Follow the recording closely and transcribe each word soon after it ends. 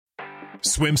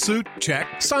Swimsuit? Check.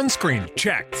 Sunscreen?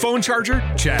 Check. Phone charger?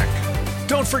 Check.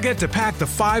 Don't forget to pack the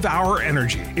 5-Hour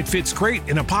Energy. It fits great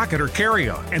in a pocket or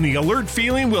carry-on, and the alert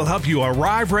feeling will help you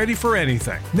arrive ready for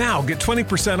anything. Now get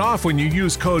 20% off when you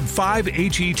use code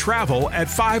 5HETRAVEL at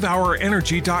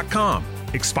 5hourenergy.com.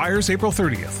 Expires April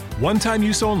 30th. One-time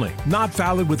use only. Not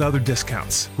valid with other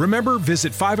discounts. Remember,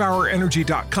 visit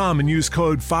 5hourenergy.com and use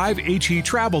code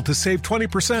 5HETRAVEL to save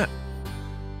 20%.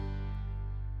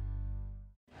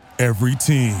 Every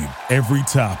team, every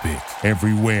topic,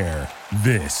 everywhere.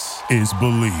 This is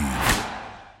Believe. He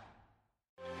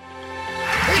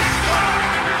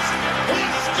scores!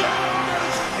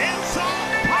 It's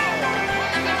all power!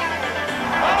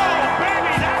 Oh,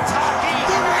 baby, that's hockey!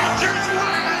 The Rangers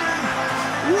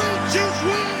win! Rangers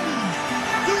win!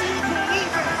 Do you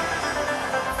believe it?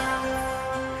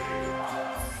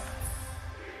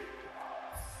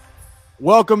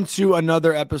 Welcome to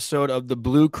another episode of the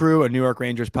Blue Crew, a New York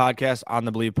Rangers podcast on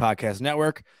the Believe Podcast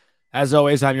Network. As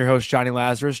always, I'm your host, Johnny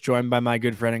Lazarus, joined by my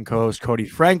good friend and co-host, Cody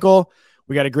Frankel.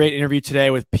 We got a great interview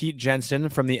today with Pete Jensen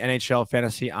from the NHL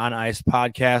Fantasy on Ice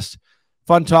podcast.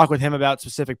 Fun talk with him about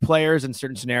specific players and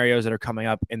certain scenarios that are coming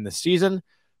up in the season.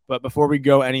 But before we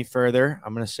go any further,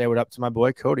 I'm going to say what up to my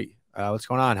boy, Cody. What's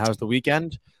going on? How's the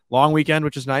weekend? Long weekend,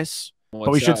 which is nice. But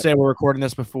we should say we're recording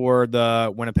this before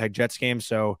the Winnipeg Jets game,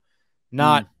 so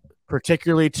not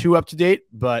particularly too up to date,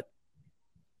 but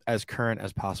as current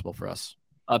as possible for us.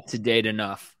 Up to date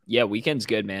enough. Yeah, weekend's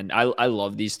good, man. I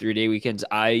love these 3-day weekends.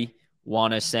 I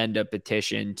want to send a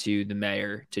petition to the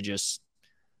mayor to just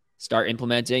start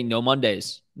implementing no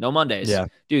Mondays. No Mondays. Yeah.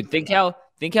 Dude, think how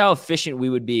efficient we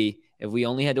would be if we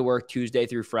only had to work Tuesday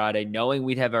through Friday, knowing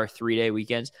we'd have our 3-day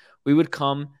weekends. We would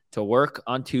come to work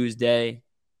on Tuesday,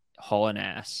 hauling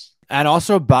ass. And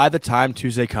also, by the time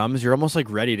Tuesday comes, you're almost like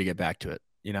ready to get back to it,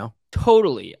 you know?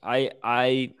 Totally.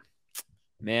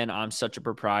 Man, I'm such a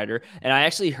proprietor. And I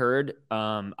actually heard,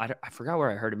 I forgot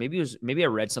where I heard it. Maybe I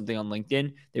read something on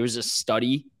LinkedIn. There was a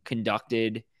study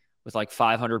conducted with like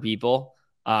 500 people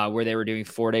where they were doing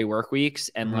 4-day work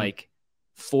weeks, and like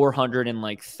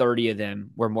 430 of them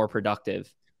were more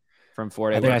productive from 4-day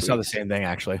work weeks. I think I saw the same thing,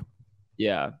 actually.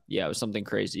 Yeah, it was something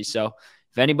crazy. So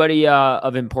if anybody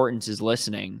of importance is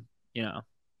listening,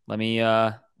 let me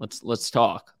let's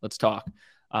talk.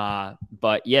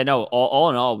 But yeah, no, all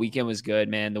in all, weekend was good,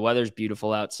 man. The weather's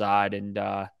beautiful outside, and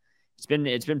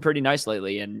it's been pretty nice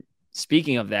lately. And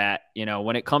speaking of that,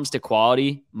 when it comes to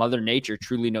quality, Mother Nature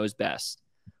truly knows best.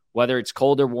 Whether it's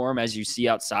cold or warm, as you see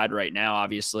outside right now,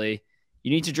 obviously,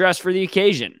 you need to dress for the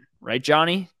occasion, right,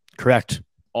 Johnny? Correct.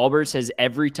 Allbirds has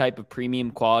every type of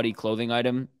premium quality clothing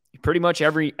item you pretty much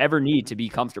ever need to be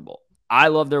comfortable. I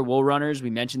love their wool runners. We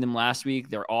mentioned them last week.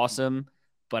 They're awesome.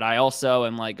 But I also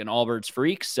am like an Allbirds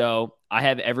freak, so I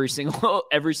have every single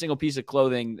piece of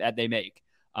clothing that they make.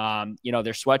 Their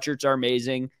sweatshirts are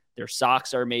amazing. Their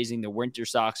socks are amazing. Their winter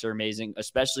socks are amazing,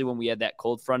 especially when we had that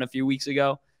cold front a few weeks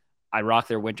ago. I rock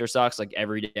their winter socks like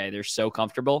every day. They're so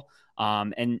comfortable.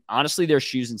 And honestly, their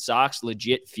shoes and socks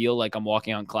legit feel like I'm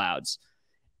walking on clouds.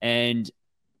 And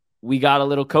we got a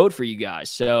little code for you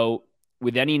guys. So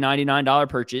with any $99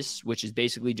 purchase, which is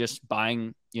basically just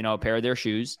buying, a pair of their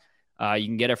shoes, you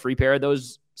can get a free pair of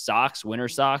those socks, winter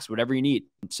socks, whatever you need.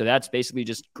 So that's basically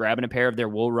just grabbing a pair of their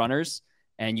wool runners,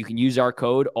 and you can use our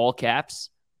code, all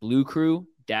caps, Blue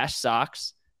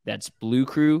Crew-socks. That's Blue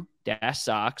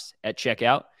Crew-socks at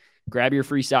checkout. Grab your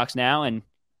free socks now and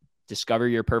discover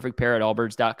your perfect pair at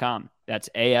allbirds.com. That's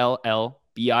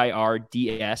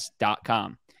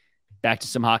ALLBIRDS.com. Back to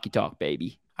some hockey talk,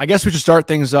 baby. I guess we should start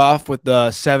things off with the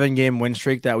 7-game win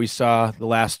streak that we saw the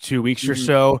last 2 weeks or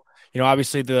so.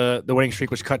 Obviously the winning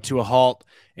streak was cut to a halt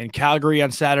in Calgary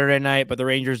on Saturday night, but the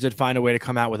Rangers did find a way to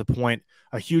come out with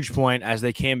a huge point as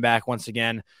they came back once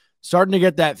again, starting to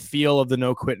get that feel of the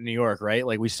no quit in New York, right?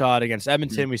 Like we saw it against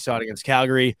Edmonton, we saw it against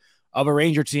Calgary, of a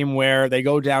Ranger team where they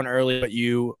go down early, but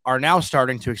you are now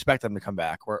starting to expect them to come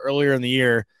back. Where earlier in the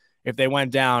year, if they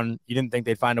went down, you didn't think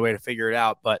they'd find a way to figure it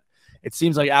out. But it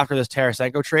seems like after this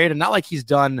Tarasenko trade, and not like he's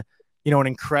done, an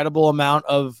incredible amount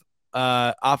of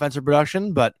offensive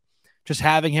production, but just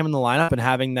having him in the lineup and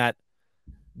having that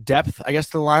depth, I guess,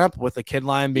 to the lineup, with the kid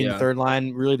line being the third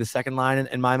line, really the second line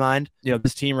in my mind.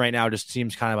 This team right now just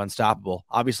seems kind of unstoppable.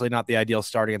 Obviously not the ideal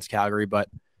start against Calgary, but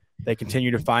they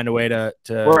continue to find a way to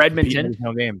or Edmonton.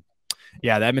 No game.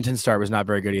 Yeah, the Edmonton start was not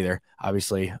very good either,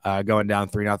 obviously, going down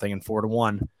 3-0 and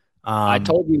 4-1. I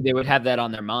told you they would have that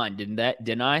on their mind,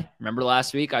 didn't I? Remember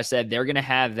last week I said they're going to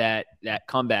have that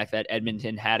comeback that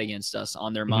Edmonton had against us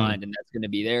on their mind, and that's going to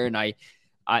be there. And I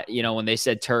when they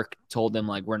said Turk told them,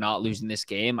 like, we're not losing this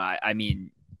game, I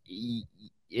mean,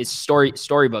 it's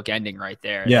storybook ending right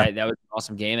there. Yeah. That was an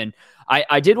awesome game. And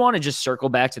I did want to just circle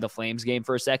back to the Flames game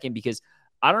for a second, because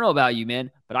I don't know about you, man,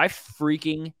 but I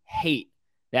freaking hate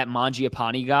that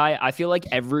Mangiapane guy. I feel like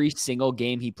every single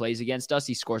game he plays against us,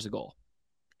 he scores a goal.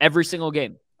 Every single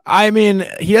game. I mean,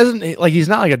 he's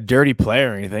not like a dirty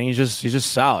player or anything. He's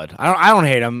just solid. I don't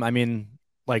hate him. I mean,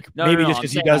 just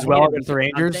because he does well against the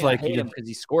Rangers, I hate him because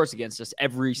he scores against us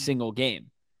every single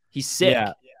game. He's sick.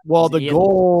 Yeah. Well,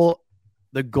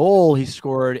 the goal he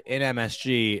scored in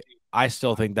MSG, I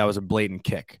still think that was a blatant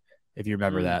kick. If you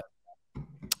remember that,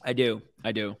 I do.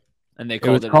 And they it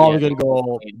was called a good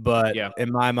goal, but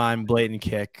in my mind, blatant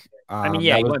kick.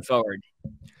 He went forward.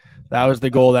 That was the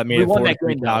goal that made it won that 4-3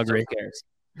 game. Calgary.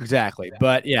 Exactly,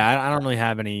 but I don't really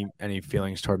have any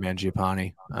feelings toward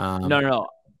Mangiapane. No.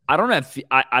 I don't have.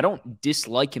 I don't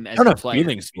dislike him as I don't a have player.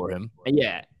 feelings for him.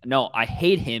 Yeah, no, I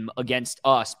hate him against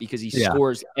us because he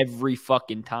scores every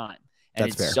fucking time, and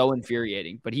That's it's fair. so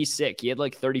infuriating. But he's sick. He had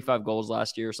like 35 goals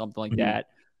last year or something like that.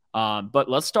 But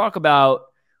let's talk about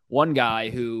one guy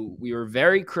who we were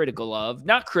very critical of.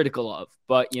 Not critical of,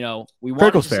 but we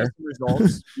wanted to see some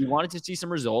results. We wanted to see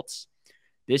some results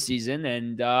this season,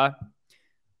 and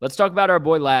let's talk about our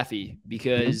boy Laffy,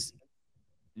 because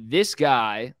this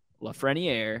guy,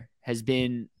 Lafreniere, has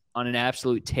been on an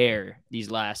absolute tear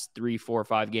these last 3, 4,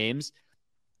 5 games.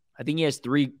 I think he has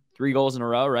three goals in a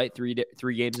row, right? Three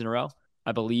games in a row,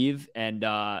 I believe, and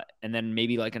then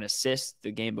maybe like an assist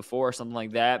the game before or something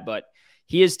like that. But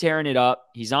he is tearing it up.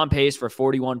 He's on pace for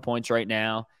 41 points right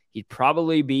now. He'd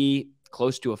probably be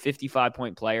close to a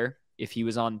 55-point player if he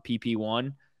was on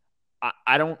PP1.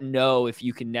 I don't know if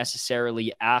you can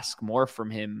necessarily ask more from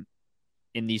him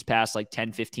in these past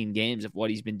 10, 15 games of what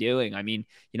he's been doing. I mean,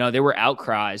 there were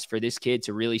outcries for this kid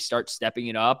to really start stepping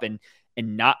it up and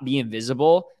not be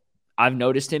invisible. I've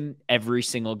noticed him every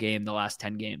single game the last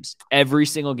 10 games. Every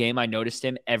single game I noticed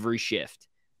him every shift.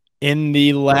 In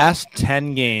the last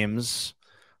 10 games,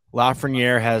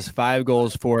 Lafreniere has 5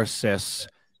 goals, 4 assists.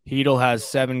 Hedl has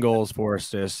 7 goals, 4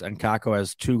 assists, and Kakko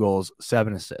has 2 goals,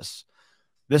 7 assists.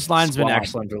 This line's been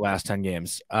excellent for the last 10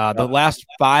 games. The last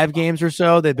 5 games or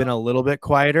so, they've been a little bit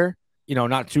quieter.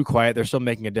 Not too quiet. They're still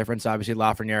making a difference. Obviously,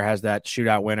 Lafreniere has that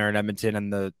shootout winner in Edmonton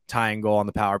and the tying goal on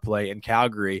the power play in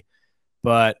Calgary.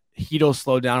 But Hedl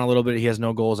slowed down a little bit. He has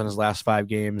no goals in his last 5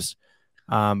 games.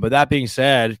 But that being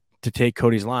said, to take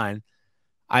Cody's line,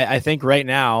 I think right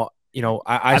now,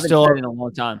 I still said in a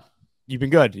long time. You've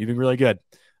been good. You've been really good.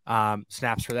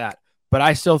 Snaps for that. But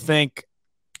I still think,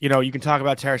 you can talk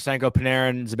about Tarasenko,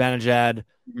 Panarin, Zibanejad.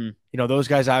 Those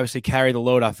guys obviously carry the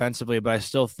load offensively, but I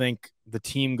still think the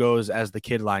team goes as the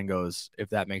kid line goes, if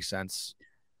that makes sense.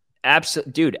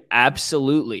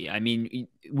 Absolutely. I mean,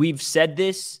 we've said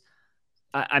this.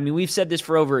 We've said this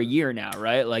for over a year now,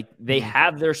 right? They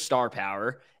have their star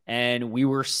power, and we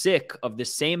were sick of the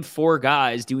same 4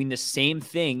 guys doing the same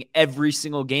thing every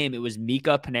single game. It was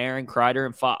Mika, Panarin, Kreider,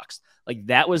 and Fox.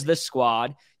 That was the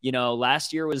squad.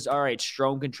 Last year was all right.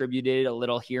 Strome contributed a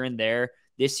little here and there.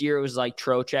 This year it was like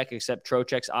Trocheck, except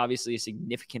Trocheck's obviously a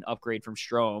significant upgrade from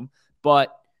Strome.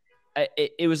 But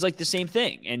it was like the same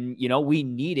thing. And, we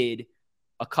needed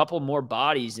a couple more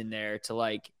bodies in there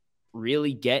to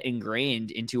really get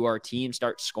ingrained into our team,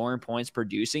 start scoring points,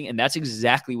 producing. And that's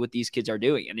exactly what these kids are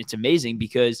doing. And it's amazing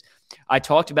because I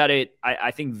talked about it,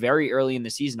 I think very early in the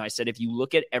season. I said, if you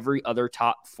look at every other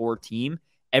top 4 team,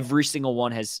 every single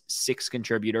one has 6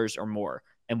 contributors or more,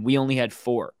 and we only had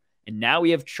 4. And now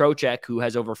we have Trocheck, who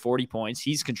has over 40 points.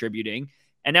 He's contributing.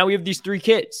 And now we have these 3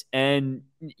 kids. And,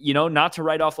 not to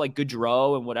write off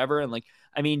Gaudreau and whatever.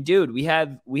 And dude, we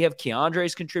have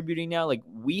Keandre's contributing now.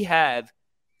 We have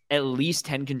at least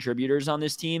 10 contributors on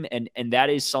this team. And that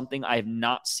is something I have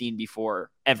not seen before,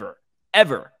 ever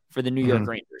for the New York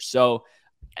Rangers. So,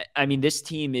 this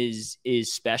team is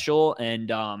special.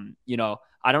 And,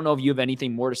 I don't know if you have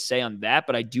anything more to say on that,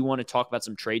 but I do want to talk about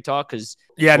some trade talk because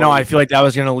I feel like that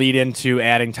was going to lead into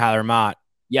adding Tyler Mott.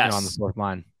 Yes, on the 4th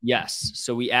line. Yes,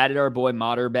 so we added our boy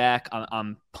Motter back.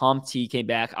 I'm pumped he came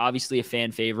back. Obviously a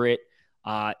fan favorite.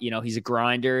 He's a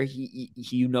grinder.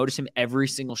 You notice him every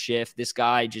single shift. This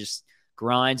guy just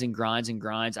grinds and grinds and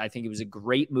grinds. I think it was a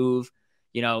great move.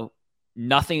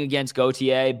 Nothing against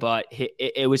Gauthier, but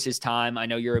it was his time. I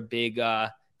know you're a big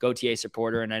Gauthier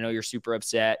supporter, and I know you're super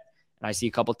upset. And I see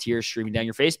a couple tears streaming down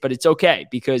your face, but it's okay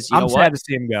because I'm sad to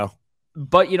see him go.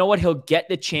 But you know what? He'll get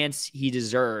the chance he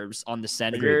deserves on the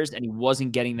Senators, and he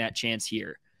wasn't getting that chance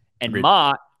here. And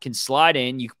Mott can slide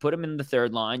in. You can put him in the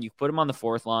 3rd line. You can put him on the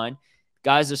 4th line.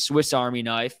 Guy's a Swiss Army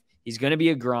knife. He's going to be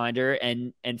a grinder,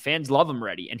 and fans love him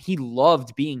already. And he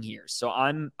loved being here. So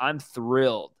I'm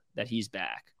thrilled that he's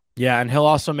back. Yeah, and he'll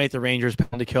also make the Rangers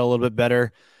penalty kill a little bit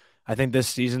better. I think this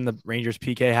season the Rangers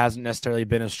PK hasn't necessarily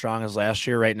been as strong as last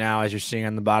year. Right now, as you're seeing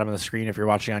on the bottom of the screen, if you're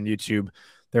watching on YouTube,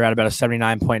 they're at about a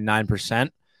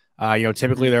 79.9%.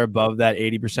 Typically they're above that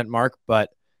 80% mark, but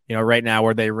right now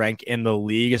where they rank in the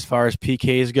league as far as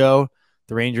PKs go,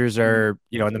 the Rangers are,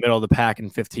 in the middle of the pack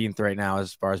and 15th right now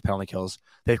as far as penalty kills.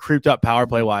 They've creeped up power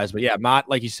play wise, but yeah, Mott,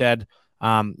 like you said,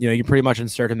 you can pretty much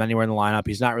insert him anywhere in the lineup.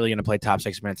 He's not really going to play top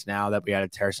 6 minutes now that we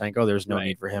added Tarasenko. There's no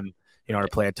need for him, to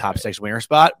play a top 6 winger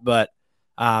spot. But,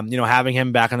 having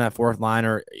him back on that fourth line,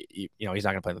 or, he's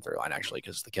not going to play the third line actually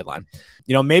because the kid line.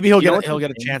 Maybe he'll get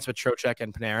a chance with Trocheck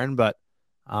and Panarin, but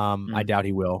I doubt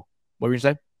he will. What were you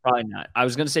going to say? Probably not. I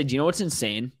was going to say, do you know what's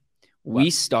insane? What?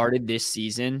 We started this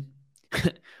season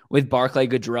with Barclay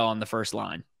Goodrow on the first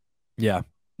line. Yeah.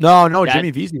 No,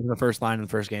 Jimmy Vesey was in the first line in the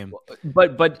first game.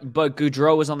 But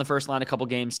Goudreau was on the first line a couple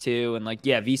games too, and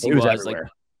Vesey was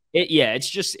everywhere.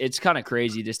 It's kind of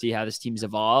crazy to see how this team's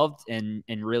evolved and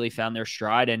really found their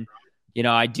stride. And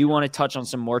I do want to touch on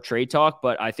some more trade talk,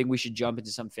 but I think we should jump into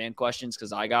some fan questions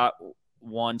because I got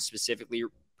one specifically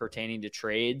pertaining to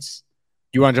trades.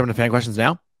 You want to jump into fan questions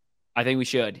now? I think we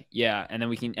should, yeah, and then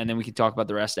we can talk about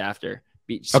the rest after.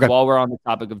 Okay. While we're on the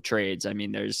topic of trades, I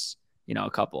mean, there's a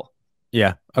couple.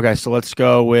 Yeah. Okay. So let's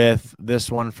go with this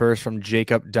one first from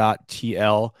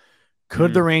Jacob.tl.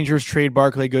 Could the Rangers trade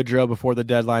Barclay Goodrow before the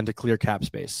deadline to clear cap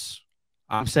space?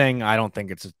 I'm saying I don't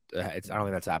think I don't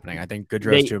think that's happening. I think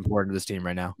Goodrow is too important to this team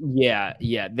right now. Yeah,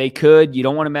 they could. You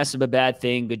don't want to mess up a bad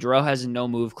thing. Goodrow has a no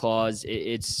move clause.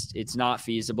 It's not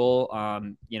feasible.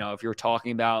 If you're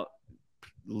talking about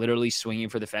literally swinging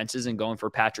for the fences and going for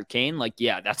Patrick Kane,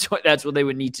 that's what they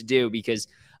would need to do, because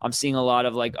I'm seeing a lot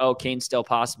of Kane's still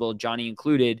possible, Johnny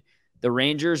included. The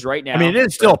Rangers right now. I mean, it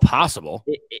is still possible.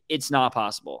 It's not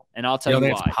possible, and I'll tell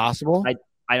you why. It's possible.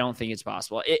 I don't think it's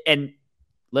possible. And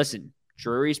listen,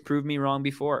 Drury's proved me wrong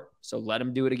before, so let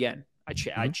him do it again.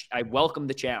 I welcome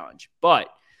the challenge, but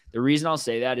the reason I'll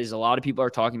say that is a lot of people are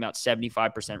talking about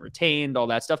 75% retained, all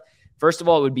that stuff. First of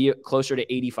all, it would be closer to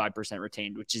 85%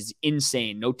 retained, which is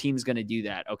insane. No team's going to do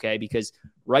that, okay? Because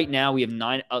right now we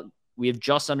have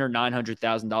just under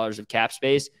 $900,000 of cap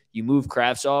space. You move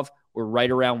Kravtsov, we're right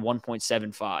around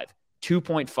 1.75.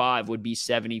 2.5 would be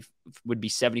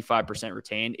 75%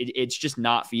 retained. It's just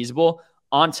not feasible.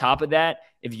 On top of that,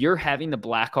 if you're having the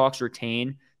Blackhawks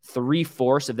retain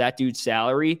 3/4 of that dude's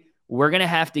salary, we're going to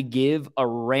have to give a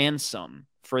ransom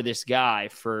for this guy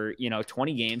for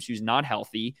 20 games who's not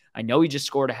healthy. I know he just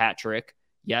scored a hat trick.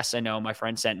 Yes, I know. My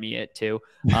friend sent me it too.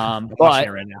 But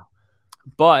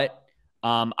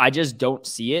I just don't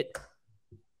see it.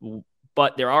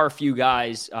 But there are a few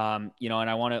guys, and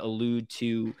I want to allude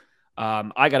to.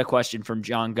 I got a question from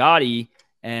John Gotti,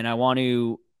 and I want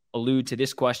to allude to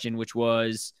this question, which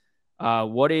was,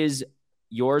 what is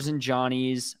yours and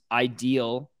Johnny's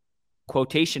ideal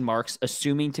quotation marks,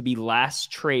 assuming to be last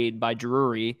trade by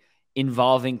Drury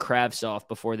involving Kravtsov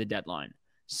before the deadline?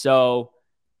 So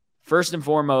first and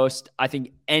foremost, I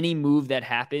think any move that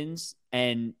happens,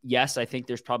 and yes, I think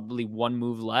there's probably one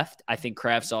move left. I think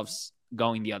Kravtsov's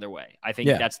going the other way. I think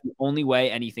that's the only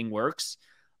way anything works.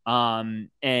 And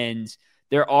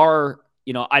there are,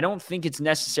 I don't think it's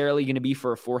necessarily going to be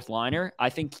for a fourth liner. I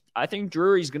think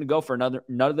Drury's going to go for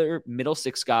another middle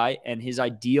six guy, and his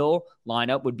ideal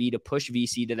lineup would be to push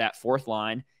VC to that fourth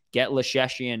line, get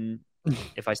Lesheshian,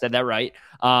 if I said that right,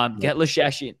 get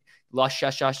Lesheshian,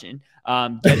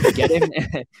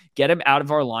 get him out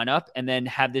of our lineup, and then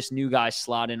have this new guy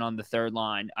slot in on the third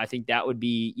line. I think that would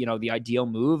be, the ideal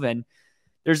move. And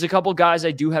there's a couple guys I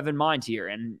do have in mind here.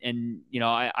 And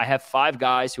I have 5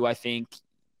 guys who I think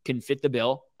can fit the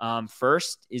bill.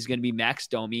 First is going to be Max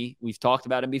Domi. We've talked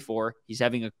about him before. He's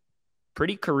having a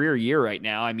pretty career year right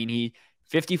now. I mean, he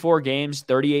 54 games,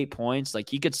 38 points.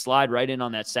 He could slide right in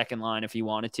on that second line if he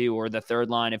wanted to, or the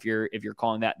third line if you're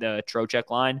calling that the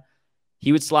Trocheck line.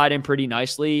 He would slide in pretty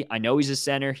nicely. I know he's a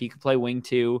center. He could play wing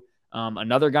too.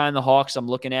 Another guy in the Hawks I'm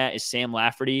looking at is Sam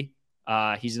Lafferty.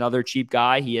 He's another cheap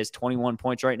guy. He has 21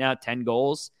 points right now, 10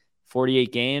 goals,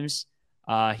 48 games.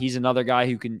 He's another guy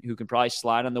who can probably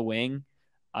slide on the wing.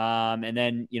 And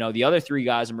then, the other 3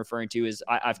 guys I'm referring to is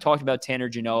I've talked about Tanner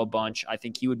Jeannot a bunch. I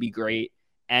think he would be great.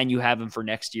 And you have him for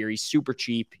next year. He's super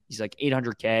cheap. He's like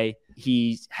 $800K.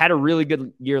 He's had a really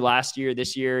good year last year.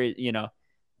 This year,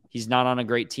 he's not on a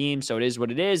great team, so it is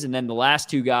what it is. And then the last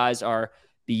 2 guys are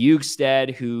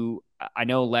Bjugstad, who I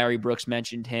know Larry Brooks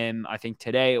mentioned him. I think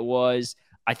today it was.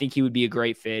 I think he would be a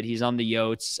great fit. He's on the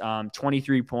Yotes,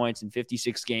 23 points in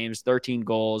 56 games, 13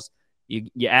 goals.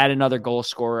 You add another goal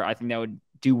scorer. I think that would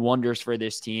do wonders for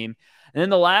this team. And then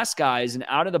the last guy is an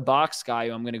out-of-the-box guy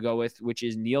who I'm going to go with, which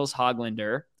is Niels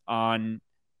Hoglander on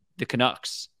the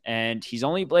Canucks. And he's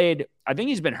only played, I think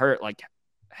he's been hurt like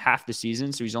half the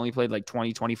season, so he's only played like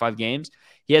 20, 25 games.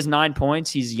 He has 9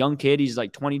 points. He's a young kid. He's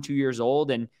like 22 years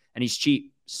old, and he's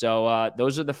cheap. So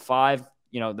those are the 5,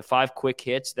 the 5 quick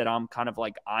hits that I'm kind of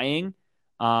like eyeing.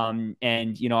 And,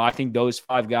 I think those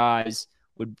 5 guys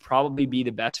would probably be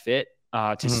the best fit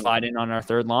to slide in on our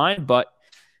third line. But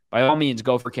by all means,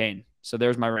 go for Kane. So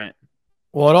there's my rant.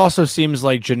 Well, it also seems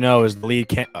like Jeannot is the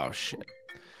lead oh, shit.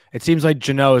 It seems like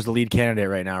Jeannot is the lead candidate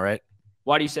right now, right?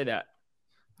 Why do you say that?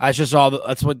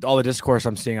 That's what all the discourse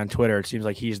I'm seeing on Twitter. It seems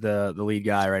like he's the lead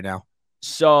guy right now.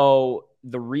 So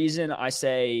the reason I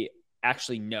say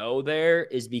actually no there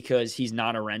is because he's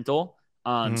not a rental.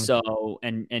 So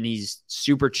he's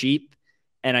super cheap.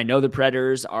 And I know the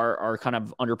Predators are kind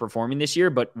of underperforming this year,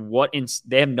 but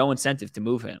they have no incentive to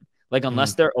move him. Like,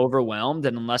 unless they're overwhelmed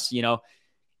and unless,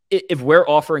 if we're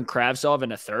offering Kravtsov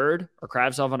in a third or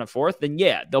Kravtsov on a fourth, then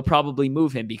yeah, they'll probably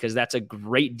move him because that's a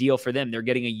great deal for them. They're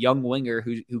getting a young winger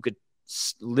who could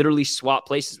literally swap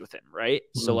places with him, right?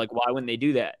 So, like, why wouldn't they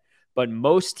do that? But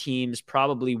most teams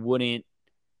probably wouldn't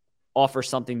offer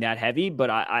something that heavy, but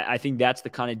I think that's the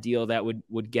kind of deal that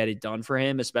would get it done for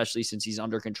him, especially since he's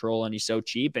under control and he's so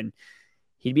cheap. And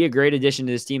he'd be a great addition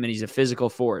to this team, and he's a physical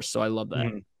force, so I love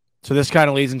that. So this kind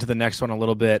of leads into the next one a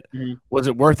little bit. Was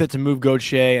it worth it to move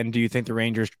Gauthier, and do you think the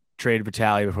Rangers traded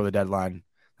Vitale before the deadline?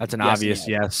 That's an obvious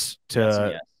yes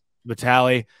to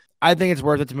Vitale. I think it's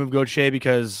worth it to move Gauthier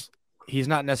because he's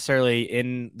not necessarily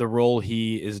in the role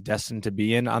he is destined to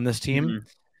be in on this team.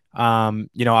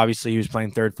 Obviously he was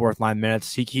playing third, fourth line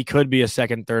minutes. He could be a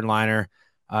second, third liner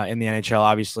in the NHL.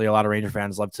 Obviously, a lot of Ranger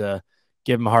fans love to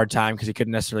give him a hard time because he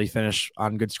couldn't necessarily finish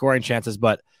on good scoring chances,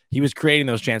 but he was creating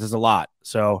those chances a lot.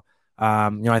 So,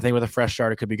 I think with a fresh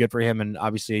start, it could be good for him. And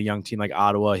obviously a young team like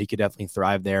Ottawa, he could definitely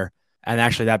thrive there. And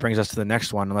actually that brings us to the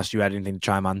next one, unless you had anything to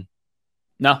chime on.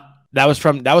 No, that was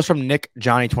from Nick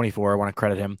Johnny 24. I want to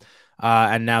credit him.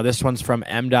 And now this one's from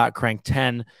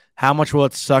M.Crank10. How much will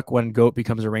it suck when Goat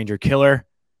becomes a Ranger killer?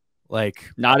 Like,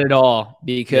 not at all,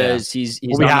 because he's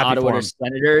on Ottawa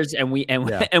Senators, and we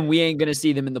ain't gonna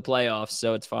see them in the playoffs,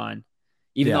 so it's fine.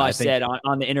 Even though I said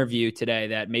on the interview today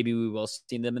that maybe we will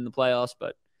see them in the playoffs,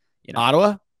 but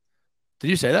Ottawa. Did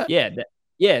you say that?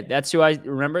 Yeah, that's who I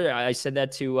remember. I said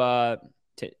that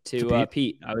to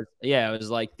Pete. I was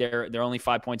like, they're only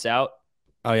 5 points out.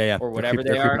 Oh yeah, or whatever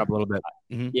they are. Up a little bit.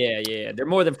 Yeah. They're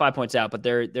more than 5 points out, but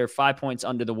they're 5 points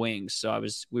under the Wings. So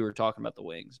we were talking about the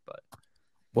Wings, but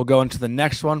we'll go into the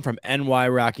next one from NY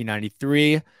Rocky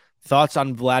 93. Thoughts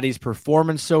on Vladdy's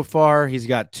performance so far? He's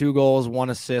got 2 goals, 1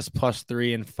 assist,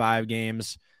 +3 in 5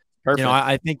 games. Perfect.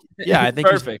 I think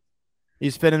perfect.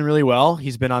 He's fit in really well.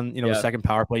 He's been on the second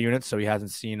power play unit, so he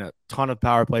hasn't seen a ton of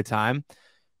power play time,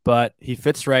 but he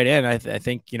fits right in. I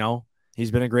think he's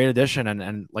been a great addition,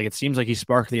 and like it seems like he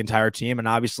sparked the entire team. And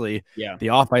obviously, the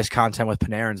off ice content with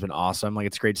Panarin's been awesome. Like,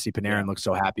 it's great to see Panarin look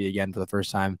so happy again for the first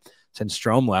time since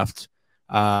Strome left.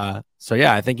 I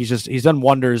think he's done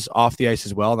wonders off the ice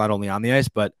as well, not only on the ice,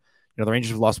 but the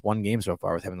Rangers have lost 1 game so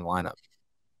far with him in the lineup.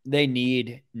 They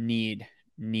need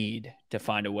to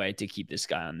find a way to keep this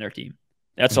guy on their team.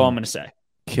 That's all I'm going to say.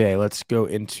 Okay, let's go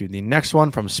into the next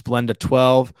one from Splenda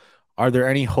 12. Are there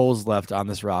any holes left on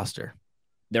this roster?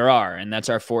 There are, and that's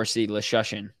our 4C,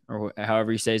 Leshushin, or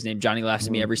however you say his name. Johnny laughs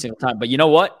at me every single time. But you know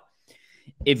what?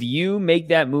 If you make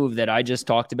that move that I just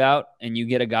talked about and you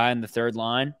get a guy on the third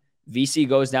line, VC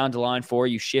goes down to line 4,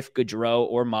 you shift Gaudreau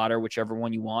or Mater, whichever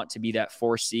one you want, to be that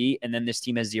 4C, and then this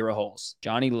team has 0 holes.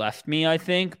 Johnny left me, I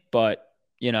think, but,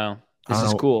 this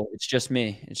is cool. It's just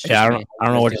me. It's just me. I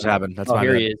don't know what just happened. That's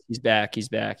here he is. He's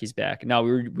back. No,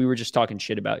 we were just talking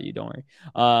shit about you. Don't worry.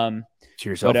 To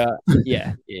yourself. But,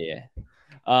 yeah.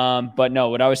 But no,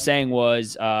 what I was saying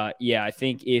was, I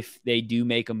think if they do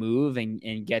make a move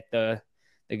and get the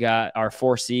guy, our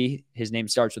 4C, his name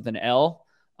starts with an L,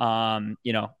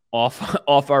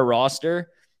 off our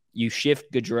roster, you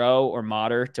shift Gaudreau or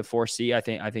Mater to 4C.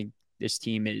 I think this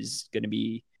team is going to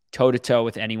be toe-to-toe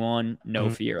with anyone, no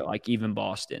fear, like even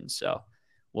Boston. So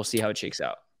we'll see how it shakes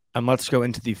out. And let's go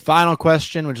into the final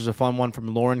question, which is a fun one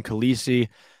from Lauren Khaleesi.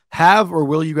 Have or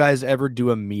will you guys ever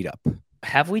do a meetup?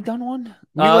 Have we done one?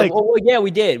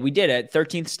 We did. We did at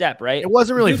 13th Step, right? It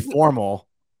wasn't really formal.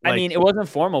 I mean, it wasn't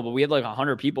formal, but we had like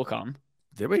 100 people come.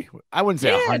 Did we? I wouldn't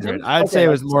say 100. I'd say it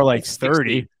was more like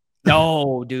 30.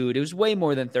 No, dude, it was way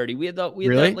more than 30. We had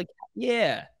really?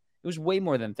 It was way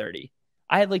more than 30.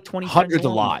 I had like 20. 100's a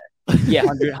lot. Yeah,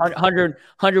 100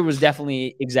 was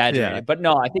definitely exaggerated. Yeah. But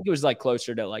no, I think it was like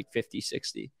closer to like 50,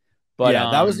 60. But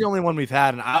yeah, that was the only one we've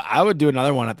had, and I would do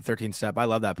another one at the 13th step. I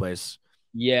love that place.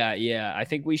 yeah. I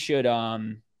think we should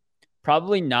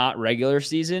probably not regular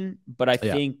season, but I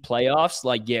think playoffs.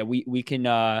 Like, yeah, we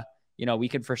can we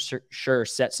can for sure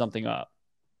set something up.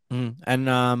 And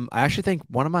I actually think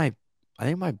I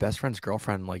think my best friend's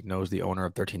girlfriend like knows the owner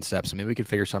of 13 Steps. So maybe we could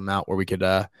figure something out where we could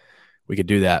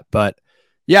do that. But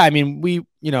yeah, I mean, we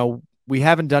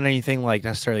haven't done anything like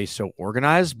necessarily so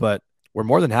organized, but we're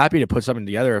more than happy to put something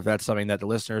together if that's something that the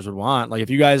listeners would want. Like if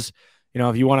you guys,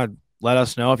 if you want to let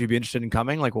us know if you'd be interested in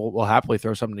coming, like we'll happily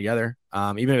throw something together.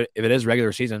 Even if it is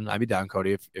regular season, I'd be down,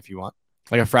 Cody, if you want.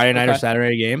 Like a Friday night or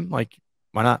Saturday game, like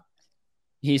why not?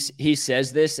 He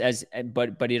says this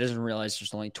but he doesn't realize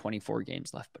there's only 24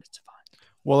 games left, but it's fine.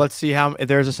 Well, let's see if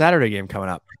there's a Saturday game coming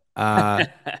up.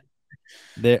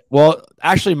 Well,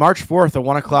 actually, March 4th at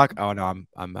 1 o'clock. Oh no,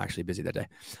 I'm actually busy that day.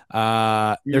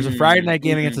 There's a Friday night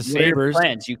game against the Sabres.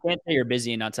 Plans? You can't say you're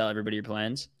busy and not tell everybody your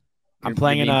plans. I'm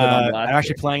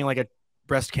actually playing like a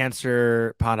breast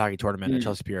cancer pond hockey tournament at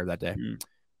Chelsea Pier that day.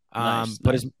 Nice.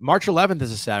 But March 11th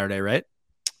is a Saturday, right?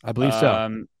 I believe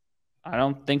so. I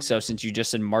don't think so, since you just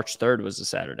said March 3rd was a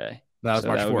Saturday. That was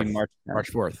March 4th.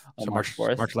 March 4th. So March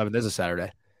 11th is a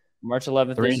Saturday. March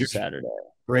 11th is a Saturday.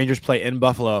 The Rangers play in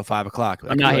Buffalo at 5 o'clock.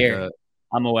 I'm not here.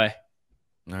 I'm away.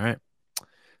 All right.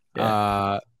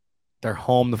 Yeah. They're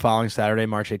home the following Saturday,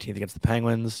 March 18th against the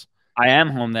Penguins. I am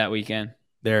home that weekend.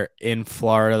 They're in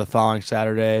Florida the following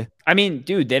Saturday. I mean,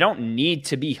 dude, they don't need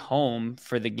to be home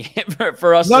for the game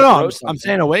for us. No, I'm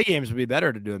saying away games would be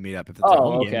better to do a meetup if it's a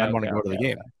home game. I'd want to go to the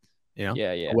game. Yeah.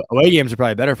 Away games are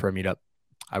probably better for a meetup.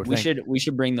 I would think. We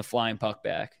should bring the flying puck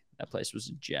back. That place was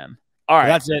a gem. All right,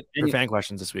 that's it for fan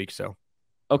questions this week. So,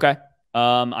 okay.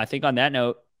 I think on that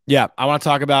note, yeah, I want to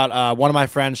talk about one of my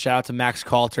friends. Shout out to Max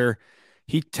Calter.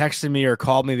 He texted me or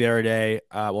called me the other day.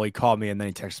 Well, he called me and then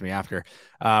he texted me after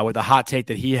with a hot take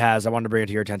that he has. I wanted to bring it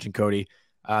to your attention, Cody.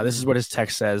 This is what his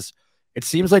text says. It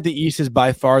seems like the East is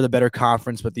by far the better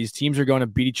conference, but these teams are going to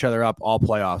beat each other up all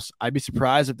playoffs. I'd be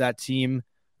surprised if the team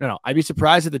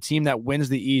that wins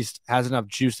the East has enough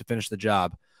juice to finish the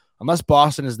job. Unless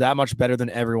Boston is that much better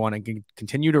than everyone and can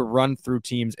continue to run through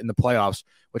teams in the playoffs,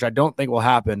 which I don't think will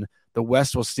happen, the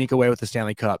West will sneak away with the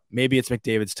Stanley Cup. Maybe it's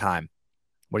McDavid's time.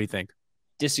 What do you think?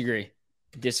 Disagree.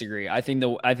 I think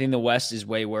the West is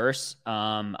way worse.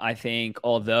 I think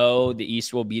although the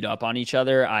East will beat up on each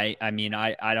other, I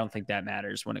don't think that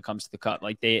matters when it comes to the Cup.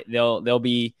 Like they'll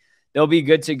be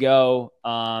good to go.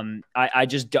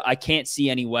 I can't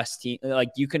see any West team. Like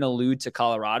you can allude to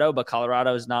Colorado, but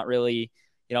Colorado is not really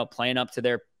playing up to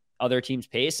their other team's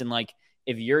pace. And like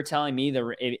if you're telling me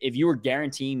if you were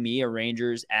guaranteeing me a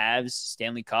Rangers Avs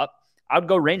Stanley Cup, I'd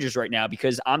go Rangers right now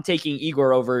because I'm taking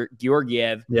Igor over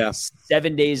Georgiev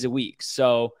 7 days a week.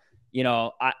 So,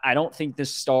 I don't think the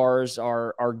Stars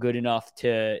are good enough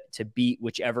to beat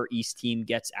whichever East team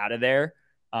gets out of there.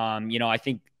 I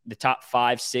think the top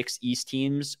 5-6 East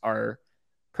teams are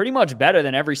pretty much better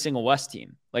than every single West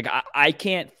team. Like I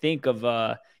can't think of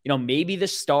maybe the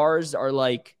Stars are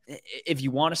like, if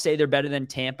you want to say they're better than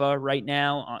Tampa right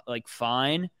now, like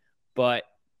fine, but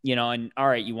and all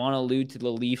right, you want to allude to the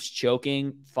Leafs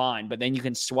choking, fine, but then you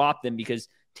can swap them because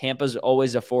Tampa's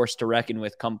always a force to reckon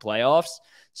with come playoffs.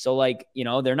 So like,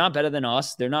 they're not better than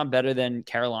us. They're not better than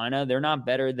Carolina. They're not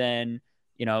better than,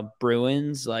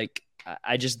 Bruins. Like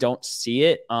I just don't see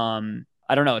it. I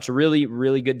don't know. It's a really,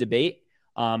 really good debate.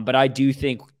 But I do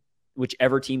think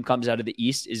whichever team comes out of the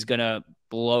East is going to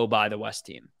blow by the West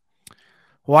team.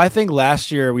 Well, I think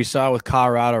last year we saw with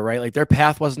Colorado, right? Like their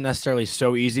path wasn't necessarily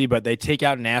so easy, but they take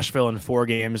out Nashville in 4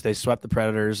 games. They swept the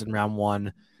Predators in round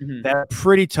 1. Mm-hmm. They had a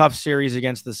pretty tough series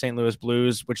against the St. Louis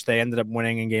Blues, which they ended up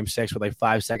winning in game 6 with like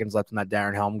 5 seconds left in that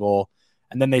Darren Helm goal.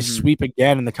 And then they sweep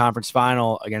again in the conference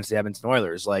final against the Edmonton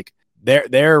Oilers. Like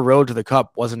their road to the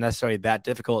Cup wasn't necessarily that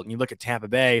difficult. And you look at Tampa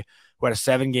Bay, who had a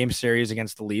 7-game series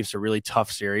against the Leafs, a really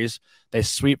tough series. They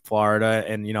sweep Florida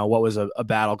and, what was a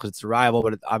battle because it's a rival,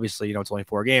 but obviously, it's only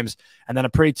 4 games. And then a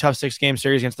pretty tough 6-game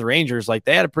series against the Rangers. Like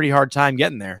they had a pretty hard time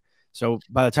getting there. So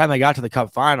by the time they got to the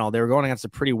Cup final, they were going against a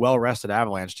pretty well-rested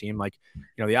Avalanche team. Like,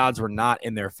 the odds were not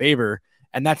in their favor.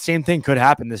 And that same thing could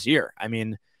happen this year. I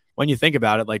mean, when you think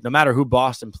about it, like no matter who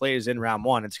Boston plays in round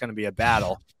 1, it's going to be a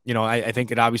battle. I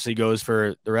think it obviously goes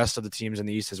for the rest of the teams in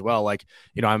the East as well. Like,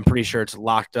 I'm pretty sure it's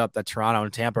locked up that Toronto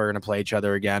and Tampa are going to play each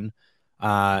other again.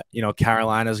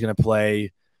 Carolina is going to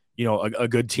play, a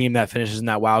good team that finishes in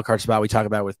that wild card spot we talk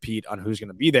about with Pete on who's going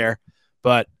to be there.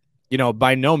 But,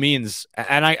 by no means,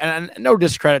 and no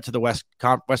discredit to the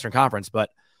Western Conference, but,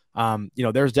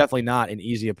 there's definitely not an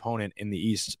easy opponent in the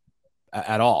East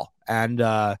at all. And,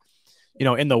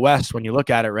 in the West, when you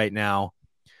look at it right now,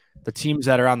 the teams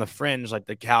that are on the fringe, like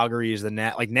the Calgarys,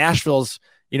 like Nashville's,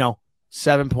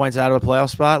 7 points out of a playoff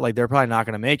spot. Like they're probably not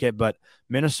going to make it, but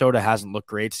Minnesota hasn't looked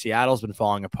great. Seattle's been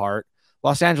falling apart.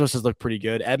 Los Angeles has looked pretty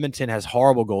good. Edmonton has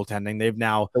horrible goaltending. They've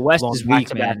now the West is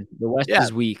weak, man. The West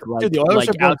is weak. Dude, the Oilers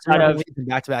are outside of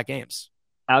back-to-back games.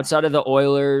 Outside of the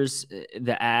Oilers,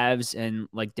 the Avs, and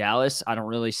like Dallas, I don't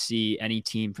really see any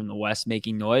team from the West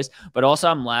making noise. But also,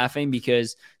 I'm laughing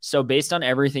because based on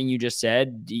everything you just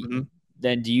said,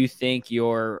 then do you think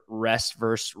your rest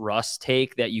versus rust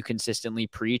take that you consistently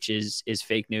preach is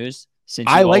fake news? Since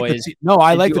I like the team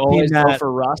that go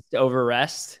for rust over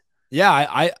rest.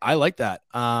 Yeah, I like that.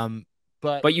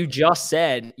 But you just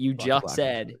said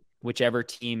whichever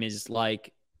team is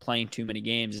like playing too many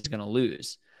games is going to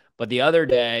lose. But the other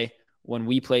day when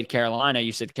we played Carolina,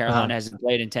 you said Carolina hasn't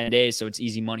played in 10 days, so it's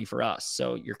easy money for us.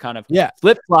 So you're kind of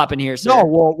flip-flopping here. Sir. No,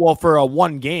 well, for a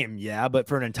one game, yeah, but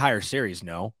for an entire series,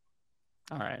 no.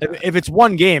 All right. If it's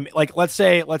one game, like let's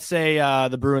say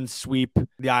the Bruins sweep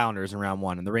the Islanders in round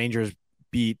 1 and the Rangers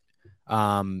beat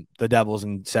the Devils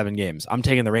in 7 games, I'm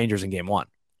taking the Rangers in game 1.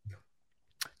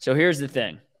 So here's the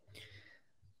thing.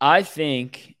 I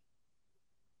think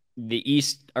the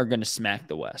East are going to smack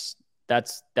the West.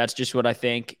 That's just what I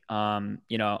think. I'm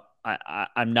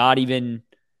not even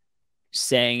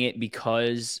saying it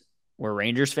because we're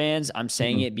Rangers fans. I'm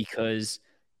saying it because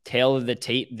tail of the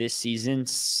tape this season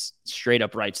straight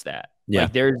up writes that. Yeah.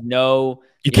 Like there's no,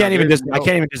 I can't even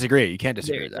disagree. You can't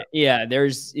disagree with that. Yeah.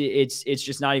 It's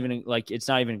just not even it's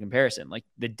not even a comparison. Like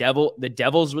the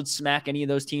Devils would smack any of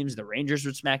those teams. The Rangers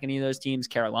would smack any of those teams.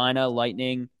 Carolina,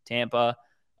 Lightning, Tampa,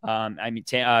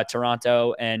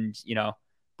 Toronto, and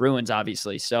Bruins,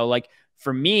 obviously. So like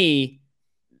for me,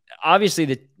 obviously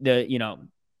the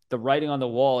writing on the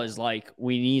wall is like,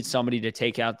 we need somebody to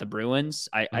take out the Bruins.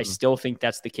 I still think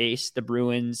that's the case. The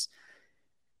Bruins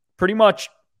pretty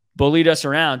much bullied us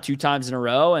around 2 times in a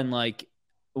row. And like,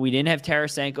 we didn't have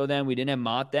Tarasenko then, we didn't have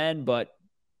Mott then, but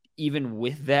even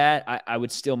with that, I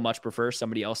would still much prefer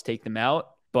somebody else take them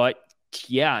out. But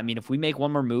yeah, I mean, if we make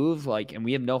one more move, like, and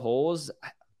we have no holes,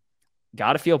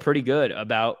 got to feel pretty good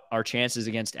about our chances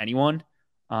against anyone.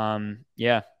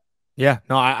 Yeah. Yeah.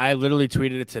 No, I literally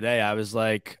tweeted it today. I was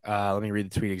like, let me read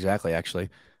the tweet exactly, actually.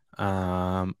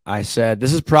 I said,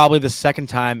 this is probably the second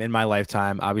time in my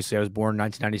lifetime, obviously I was born in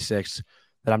 1996,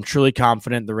 that I'm truly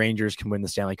confident the Rangers can win the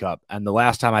Stanley Cup. And the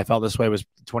last time I felt this way was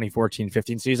the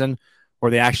 2014-15 season,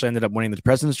 where they actually ended up winning the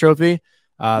President's Trophy.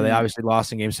 They obviously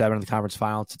lost in Game 7 of the conference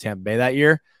final to Tampa Bay that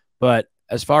year. But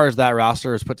as far as that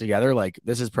roster is put together, like,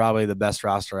 this is probably the best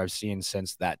roster I've seen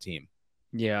since that team.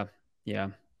 Yeah. Yeah.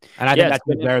 And I think that's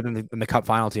better than the Cup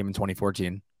final team in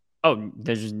 2014. Oh,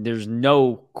 there's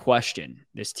no question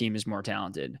this team is more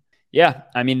talented. Yeah.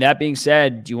 I mean, that being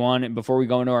said, before we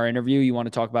go into our interview, you want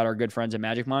to talk about our good friends at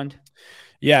Magic Mind?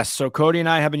 Yes. So Cody and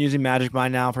I have been using Magic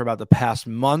Mind now for about the past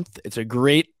month. It's a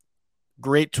great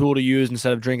tool to use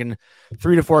instead of drinking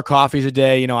 3 to 4 coffees a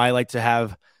day. I like to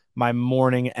have my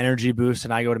morning energy boost,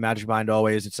 and I go to Magic Mind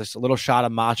always. It's just a little shot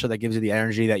of matcha that gives you the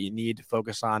energy that you need to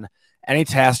focus on any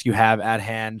task you have at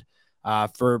hand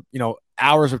for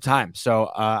hours of time. So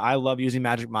I love using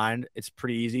Magic Mind. It's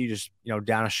pretty easy. You just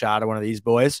down a shot of one of these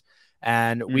boys,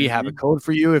 and we have a code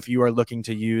for you if you are looking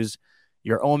to use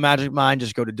your own Magic Mind.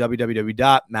 Just go to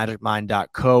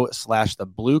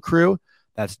www.magicmind.co/thebluecrew.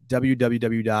 That's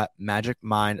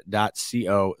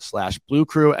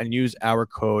www.magicmind.co/bluecrew and use our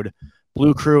code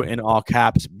Blue Crew in all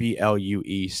caps,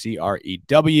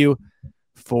 BLUECREW,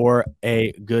 for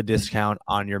a good discount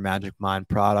on your Magic Mind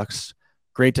products.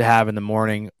 Great to have in the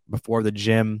morning, before the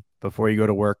gym, before you go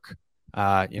to work.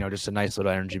 Just a nice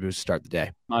little energy boost to start the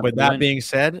day. With that being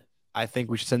said, I think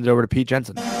we should send it over to Pete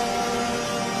Jensen.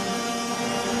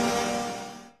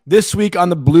 This week on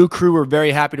the Blue Crew, we're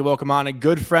very happy to welcome on a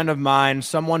good friend of mine,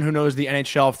 someone who knows the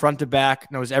NHL front to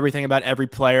back, knows everything about every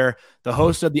player, the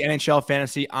host of the NHL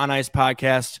Fantasy on Ice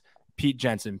podcast, Pete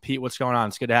Jensen. Pete, what's going on?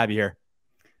 It's good to have you here.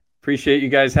 Appreciate you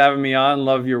guys having me on.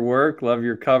 Love your work. Love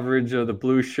your coverage of the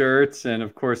blue shirts. And,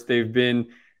 of course, they've been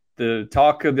the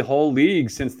talk of the whole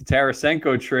league since the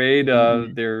Tarasenko trade.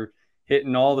 They're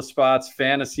hitting all the spots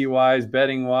fantasy-wise,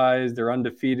 betting-wise. They're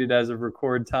undefeated as of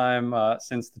record time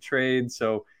since the trade.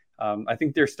 So I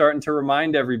think they're starting to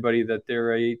remind everybody that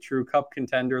they're a true cup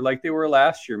contender like they were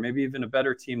last year, maybe even a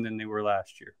better team than they were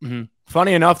last year.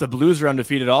 Funny enough, the Blues are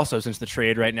undefeated also since the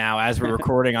trade right now as we're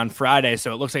recording on Friday.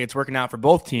 So it looks like it's working out for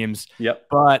both teams. Yep.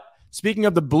 But speaking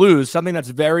of the Blues, something that's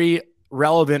very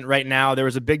relevant right now, there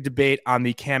was a big debate on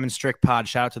the Cam and Strick pod.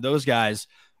 Shout out to those guys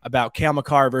about Cale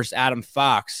Makar versus Adam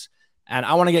Fox. And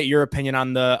I want to get your opinion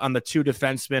on the 2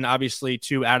 defensemen, obviously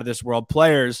 2 out of this world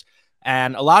players.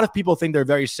 And a lot of people think they're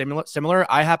very similar.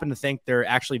 I happen to think they're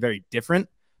actually very different,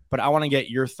 but I want to get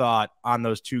your thought on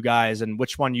those two guys and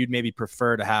which one you'd maybe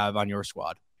prefer to have on your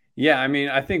squad. Yeah, I mean,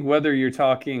 I think whether you're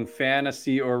talking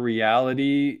fantasy or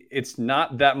reality, it's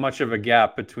not that much of a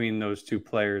gap between those two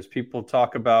players. People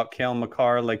talk about Cale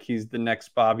Makar like he's the next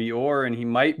Bobby Orr, and he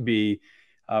might be,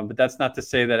 but that's not to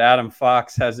say that Adam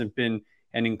Fox hasn't been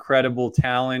an incredible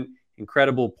talent,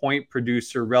 incredible point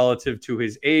producer relative to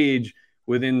his age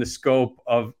within the scope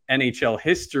of NHL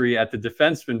history at the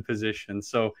defenseman position.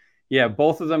 So, yeah,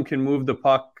 both of them can move the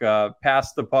puck,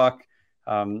 pass the puck,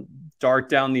 dart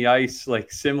down the ice,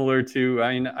 like similar to,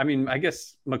 I mean, I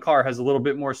guess Makar has a little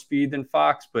bit more speed than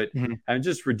Fox, but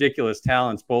just ridiculous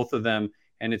talents, both of them.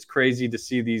 And it's crazy to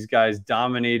see these guys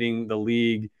dominating the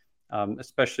league,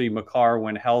 especially Makar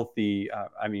when healthy.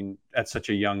 At such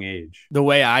a young age. The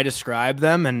way I describe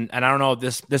them, and I don't know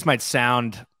if this might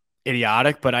sound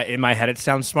idiotic, but in my head, it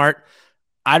sounds smart.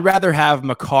 I'd rather have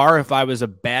Makar if I was a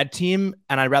bad team,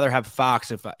 and I'd rather have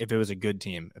Fox if it was a good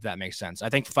team, if that makes sense. I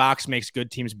think Fox makes good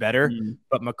teams better,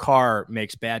 but Makar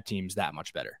makes bad teams that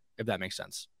much better, if that makes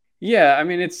sense. Yeah, I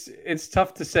mean, it's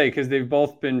tough to say because they've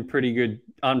both been pretty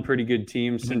good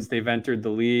teams since they've entered the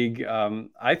league.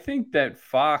 I think that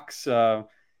Fox, I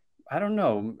don't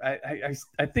know.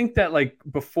 I think that like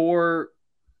before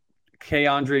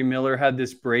K'Andre Miller had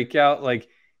this breakout, like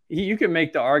you could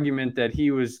make the argument that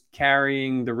he was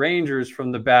carrying the Rangers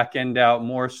from the back end out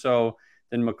more so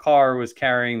than Makar was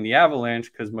carrying the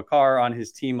Avalanche, because Makar on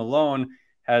his team alone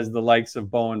has the likes of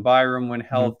Bowen Byram when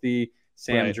healthy,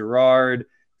 Sam Girard,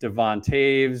 Devon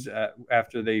Taves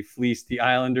after they fleeced the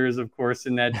Islanders, of course,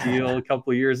 in that deal a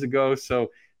couple of years ago.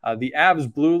 So the Avs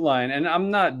blue line, and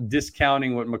I'm not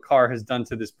discounting what Makar has done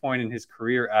to this point in his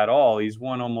career at all. He's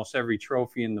won almost every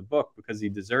trophy in the book because he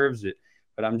deserves it.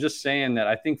 But I'm just saying that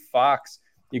I think Fox,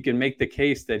 you can make the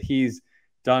case that he's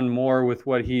done more with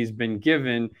what he's been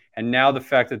given. And now the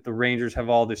fact that the Rangers have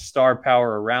all this star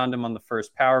power around him on the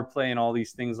first power play and all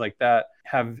these things like that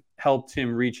have helped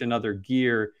him reach another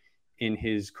gear in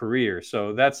his career.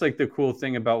 So that's like the cool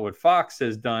thing about what Fox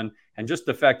has done. And just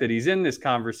the fact that he's in this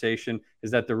conversation is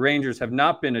that the Rangers have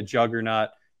not been a juggernaut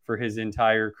for his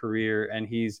entire career. And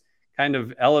he's kind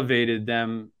of elevated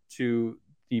them to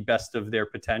the best of their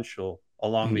potential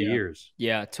along the years.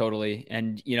 Yeah, totally.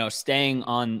 And, staying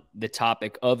on the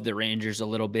topic of the Rangers a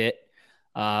little bit,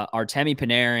 Artemi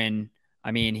Panarin, I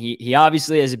mean, he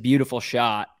obviously has a beautiful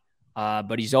shot,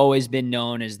 but he's always been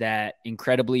known as that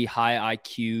incredibly high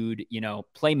IQ'd,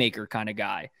 playmaker kind of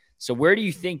guy. So where do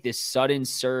you think this sudden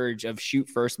surge of shoot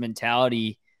first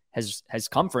mentality has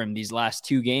come from these last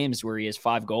 2 games where he has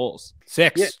 5 goals?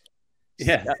 6.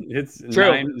 Yeah, it's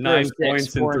True. nine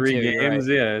points in 3 games.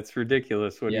 Right. Yeah, it's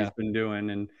ridiculous what he's been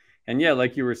doing. And yeah,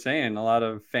 like you were saying, a lot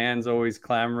of fans always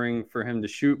clamoring for him to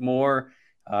shoot more.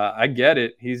 I get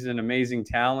it. He's an amazing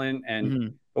talent.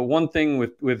 But one thing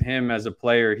with him as a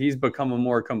player, he's become a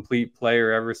more complete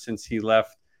player ever since he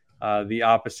left the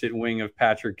opposite wing of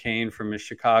Patrick Kane from his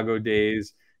Chicago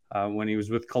days. When he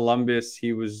was with Columbus,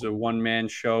 he was a one-man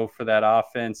show for that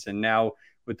offense. And now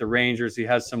with the Rangers, he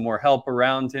has some more help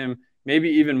around him. Maybe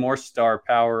even more star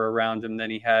power around him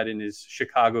than he had in his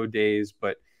Chicago days.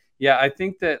 But yeah, I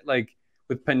think that like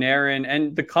with Panarin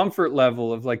and the comfort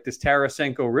level of like this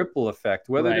Tarasenko ripple effect,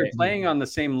 whether they're playing on the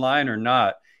same line or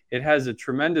not, it has a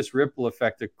tremendous ripple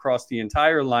effect across the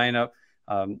entire lineup.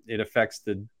 It affects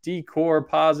the D-core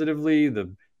positively,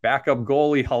 the backup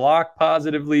goalie Halak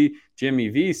positively, Jimmy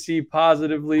Vesey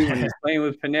positively when he's playing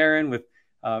with Panarin with,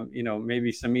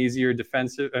 maybe some easier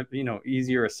defensive,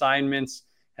 easier assignments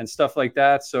and stuff like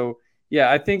that. So, yeah,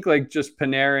 I think like just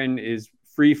Panarin is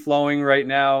free flowing right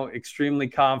now, extremely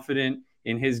confident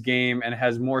in his game, and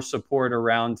has more support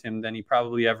around him than he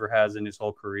probably ever has in his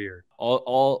whole career.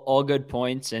 All good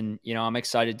points. And, I'm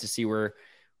excited to see where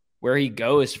he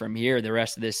goes from here the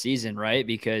rest of this season, right?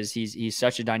 Because he's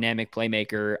such a dynamic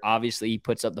playmaker. Obviously, he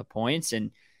puts up the points. And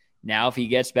now if he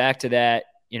gets back to that,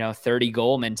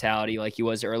 30-goal mentality like he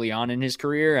was early on in his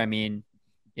career, I mean,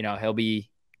 he'll be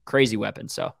crazy weapon.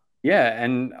 So yeah,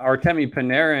 and Artemi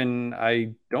Panarin,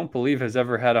 I don't believe has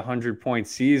ever had a 100-point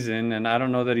season, and I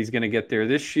don't know that he's going to get there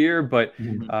this year. But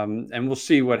and we'll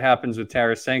see what happens with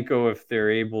Tarasenko if they're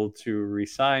able to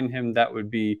re-sign him. That would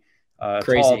be a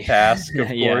tall task, of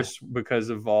course, because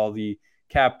of all the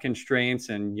cap constraints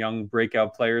and young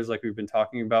breakout players like we've been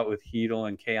talking about with Hedl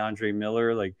and K'Andre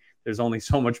Miller. Like there's only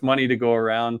so much money to go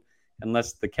around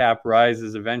unless the cap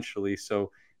rises eventually.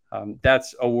 So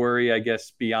that's a worry, I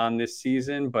guess, beyond this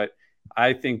season. But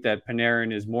I think that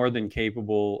Panarin is more than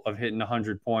capable of hitting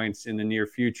 100 points in the near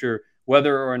future,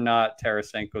 whether or not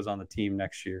Tarasenko's on the team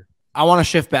next year. I want to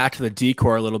shift back to the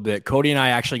decor a little bit. Cody and I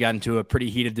actually got into a pretty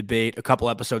heated debate a couple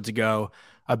episodes ago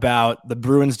about the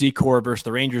Bruins decor versus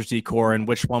the Rangers decor and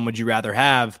which one would you rather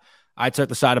have. I took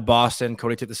the side of Boston.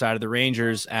 Cody took the side of the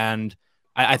Rangers. And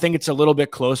I think it's a little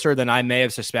bit closer than I may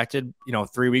have suspected,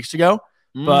 3 weeks ago.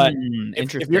 But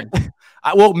interesting.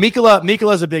 Well,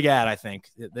 Mikola's a big ad, I think,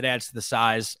 that adds to the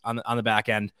size on the back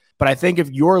end. But I think if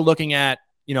you're looking at,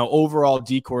 overall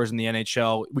decors in the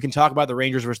NHL, we can talk about the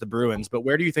Rangers versus the Bruins, but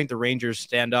where do you think the Rangers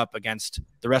stand up against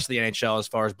the rest of the NHL as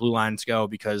far as blue lines go?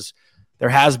 Because there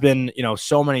has been,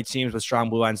 so many teams with strong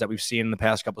blue lines that we've seen in the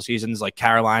past couple of seasons, like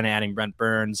Carolina adding Brent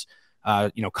Burns,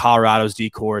 Colorado's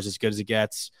decor is as good as it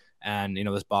gets, and,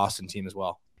 this Boston team as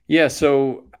well. Yeah,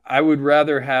 so I would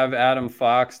rather have Adam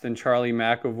Fox than Charlie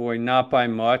McAvoy, not by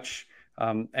much.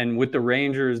 And with the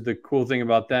Rangers, the cool thing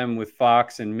about them with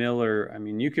Fox and Miller, I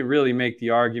mean, you could really make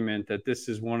the argument that this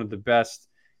is one of the best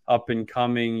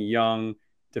up-and-coming young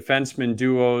defenseman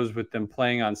duos with them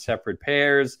playing on separate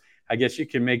pairs. I guess you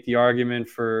can make the argument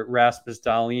for Rasmus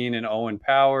Dahlin and Owen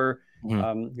Power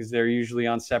because they're usually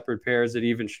on separate pairs at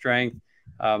even strength.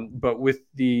 But with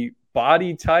the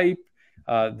body type,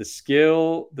 the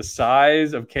skill, the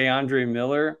size of K'Andre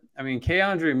Miller. I mean,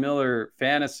 K'Andre Miller,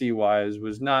 fantasy-wise,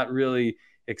 was not really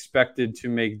expected to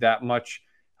make that much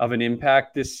of an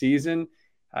impact this season.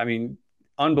 I mean,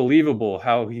 unbelievable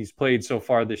how he's played so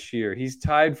far this year. He's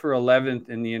tied for 11th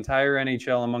in the entire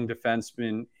NHL among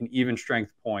defensemen in even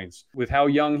strength points. With how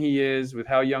young he is, with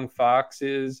how young Fox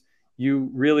is,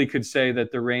 you really could say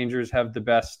that the Rangers have the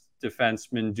best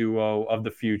defenseman duo of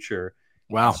the future.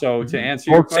 Wow. So to answer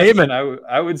your question,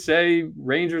 I would say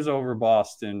Rangers over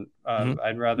Boston.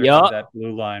 I'd rather have that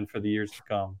blue line for the years to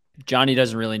come. Johnny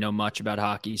doesn't really know much about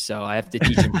hockey, so I have to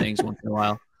teach him things once in a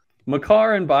while.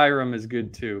 Makar and Byram is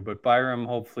good too, but Byram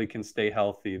hopefully can stay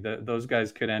healthy. Those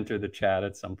guys could enter the chat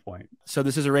at some point. So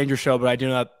this is a Rangers show, but I do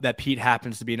know that Pete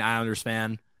happens to be an Islanders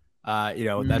fan.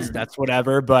 That's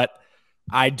whatever. But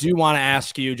I do want to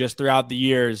ask you, just throughout the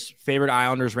years, favorite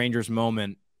Islanders-Rangers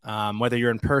moment, whether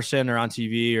you're in person or on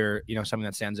TV or, something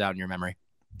that stands out in your memory.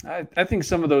 I think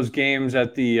some of those games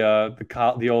at the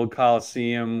old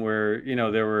Coliseum where,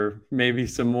 there were maybe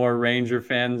some more Ranger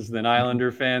fans than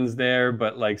Islander fans there,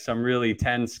 but like some really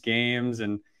tense games.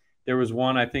 And there was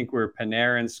one, I think, where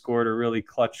Panarin scored a really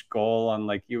clutch goal on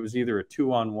it was either a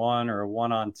 2-on-1 or a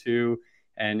 1-on-2.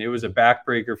 And it was a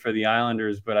backbreaker for the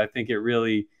Islanders, but I think it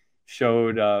really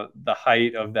showed the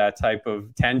height of that type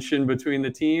of tension between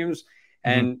the teams.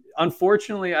 And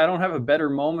unfortunately, I don't have a better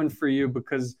moment for you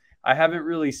because I haven't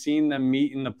really seen them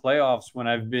meet in the playoffs when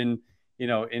I've been,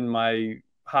 in my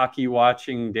hockey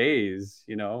watching days,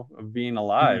 of being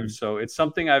alive. So it's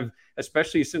something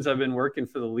especially since I've been working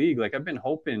for the league, I've been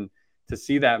hoping to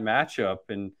see that matchup.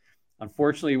 And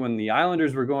unfortunately, when the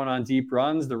Islanders were going on deep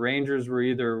runs, the Rangers were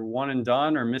either one and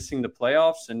done or missing the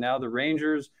playoffs. And now the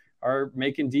Rangers are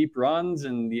making deep runs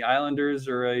and the Islanders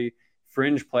are a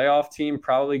fringe playoff team,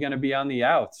 probably going to be on the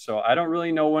outs. So I don't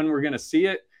really know when we're going to see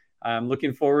it. I'm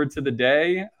looking forward to the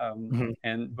day.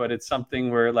 But it's something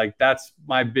where that's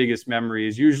my biggest memory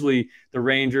is usually the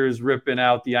Rangers ripping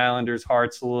out the Islanders'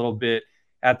 hearts a little bit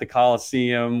at the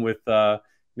Coliseum with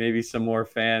maybe some more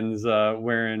fans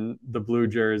wearing the blue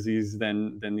jerseys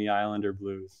than the Islander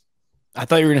blues. I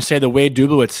thought you were going to say the Wade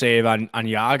Dublowitz save on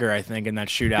Yager, I think, in that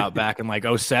shootout back in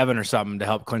 2007 or something to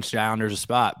help clinch the Islanders a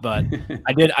spot. But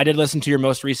I did listen to your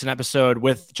most recent episode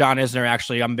with John Isner.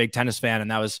 Actually, I'm a big tennis fan,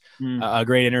 and that was a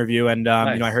great interview. And,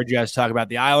 nice. I heard you guys talk about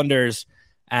the Islanders,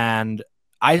 and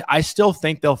I still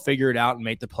think they'll figure it out and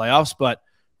make the playoffs. But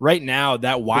right now,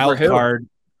 that wild card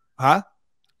 – huh?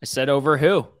 I said over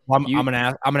who? I'm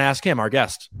gonna ask him, our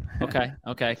guest. Okay.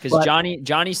 Because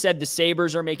Johnny said the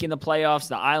Sabres are making the playoffs,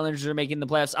 the Islanders are making the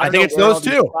playoffs. I think it's those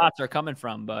two spots are coming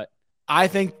from, but I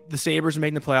think the Sabres are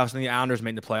making the playoffs and the Islanders are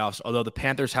making the playoffs. Although the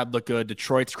Panthers have looked good,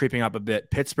 Detroit's creeping up a bit.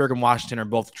 Pittsburgh and Washington are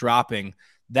both dropping.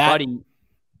 Buddy,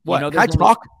 what? Can I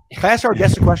talk? Can I ask our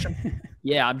guest a question?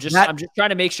 Yeah, I'm just trying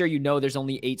to make sure there's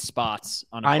only 8 spots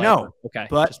on a playoff. I know. Okay,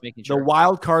 but just making sure. The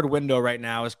wild card window right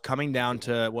now is coming down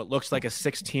to what looks like a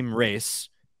 6-team race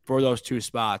for those 2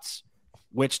 spots.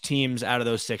 Which teams out of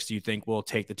those 6 do you think will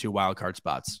take the 2 wild card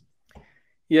spots?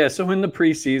 Yeah, so in the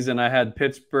preseason, I had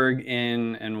Pittsburgh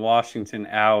in and Washington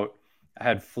out. I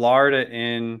had Florida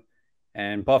in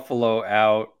and Buffalo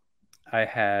out. I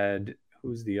had,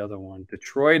 who's the other one?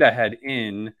 Detroit I had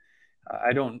in.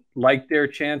 I don't like their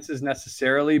chances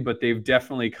necessarily, but they've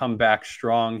definitely come back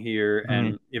strong here.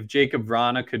 And if Jacob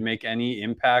Vrana could make any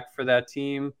impact for that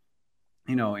team,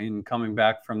 in coming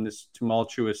back from this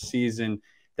tumultuous season,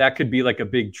 that could be like a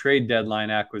big trade deadline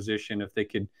acquisition if they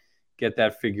could get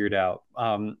that figured out.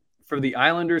 for the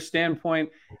Islanders standpoint,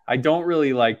 I don't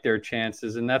really like their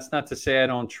chances. And that's not to say I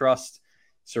don't trust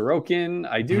Sorokin.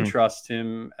 I do trust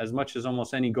him as much as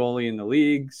almost any goalie in the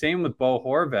league. Same with Bo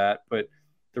Horvat. But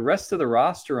the rest of the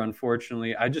roster,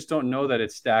 unfortunately, I just don't know that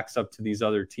it stacks up to these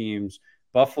other teams.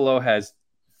 Buffalo has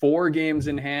 4 games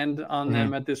in hand on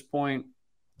them at this point.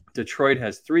 Detroit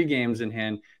has 3 games in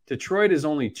hand. Detroit is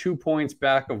only 2 points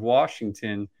back of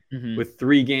Washington with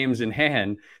 3 games in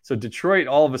hand. So Detroit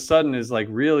all of a sudden is like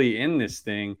really in this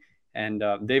thing. And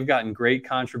they've gotten great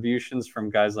contributions from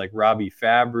guys like Robbie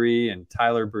Fabry and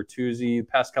Tyler Bertuzzi the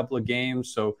past couple of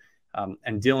games. So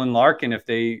and Dylan Larkin, if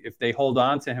they hold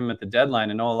on to him at the deadline,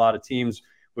 I know a lot of teams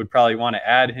would probably want to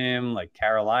add him, like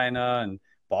Carolina and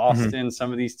Boston,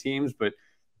 some of these teams. But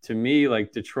to me,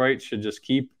 like Detroit should just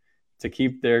keep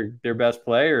their best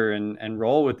player and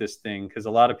roll with this thing, because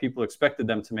a lot of people expected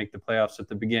them to make the playoffs at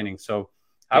the beginning. So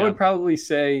I would probably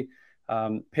say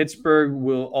Pittsburgh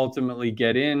will ultimately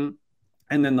get in,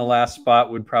 and then the last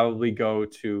spot would probably go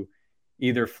to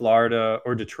either Florida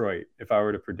or Detroit if I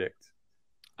were to predict.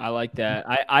 I like that.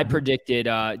 I predicted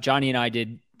Johnny and I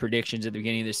did predictions at the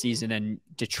beginning of the season, and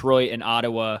Detroit and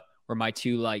Ottawa were my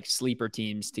 2 like sleeper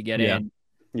teams to get in.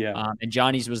 Yeah. And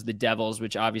Johnny's was the Devils,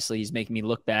 which obviously he's making me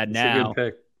look bad It's now. a good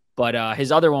pick. But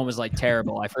his other one was like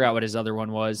terrible. I forgot what his other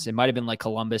one was. It might have been like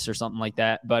Columbus or something like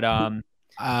that. But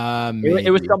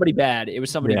it was somebody bad. It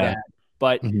was somebody bad.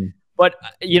 But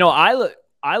you know,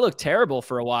 I looked terrible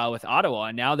for a while with Ottawa,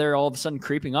 and now they're all of a sudden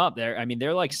creeping up.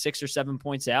 They're like 6 or 7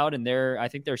 points out, and I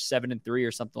think they're 7-3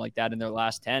 or something like that in their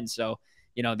last 10. So,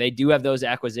 you know, they do have those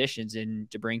acquisitions in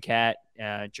DeBrincat,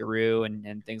 Giroux,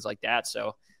 and things like that.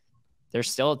 So they're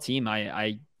still a team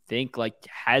I think like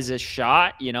has a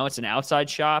shot. You know, it's an outside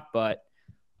shot, but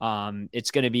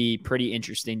it's going to be pretty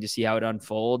interesting to see how it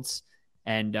unfolds.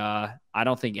 And I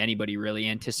don't think anybody really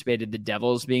anticipated the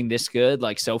Devils being this good,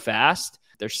 like so fast.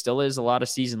 There still is a lot of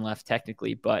season left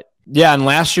technically, but yeah. And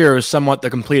last year was somewhat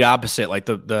the complete opposite. Like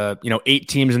the 8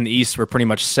 teams in the East were pretty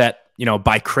much set,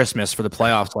 by Christmas for the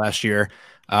playoffs last year,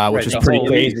 which was pretty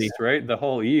crazy. East, right? The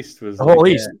whole East was the whole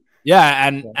East. Yeah.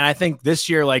 And I think this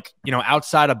year,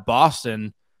 outside of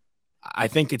Boston, I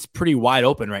think it's pretty wide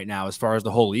open right now as far as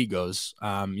the whole league goes.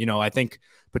 I think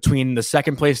between the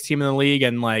second place team in the league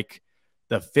and like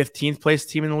the 15th place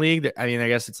team in the league, I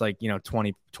guess it's like,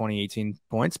 20, 18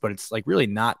 points, but it's like really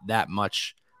not that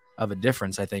much of a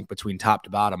difference, I think, between top to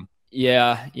bottom.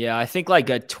 Yeah. I think like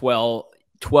a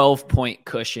 12 point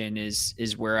cushion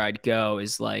is where I'd go,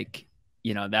 is like,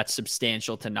 that's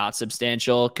substantial to not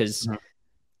substantial, because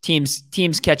teams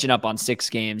catching up on 6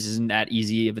 games isn't that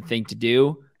easy of a thing to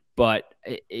do. But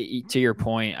to your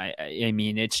point, I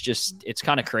mean, it's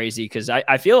kind of crazy, because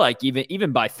I feel like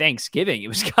even by Thanksgiving, it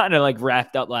was kind of like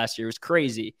wrapped up last year. It was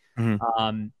crazy.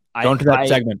 Don't do that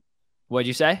segment. What'd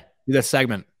you say? Do that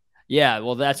segment. Yeah,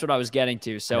 well, that's what I was getting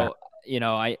to. So,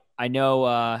 I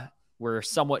know we're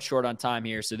somewhat short on time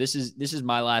here. So this is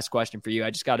my last question for you. I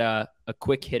just got a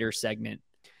quick hitter segment.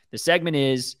 The segment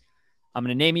is, I'm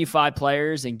going to name you 5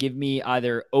 players and give me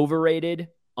either overrated,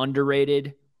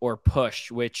 underrated, or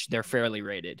push, which they're fairly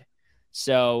rated.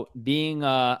 So being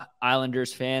a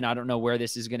Islanders fan, I don't know where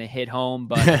this is going to hit home,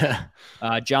 but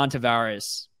John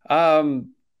Tavares.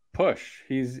 Push.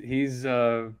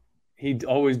 He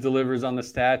always delivers on the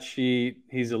stat sheet.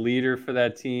 He's a leader for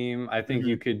that team. I think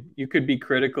you could be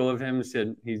critical of him.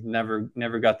 Said he's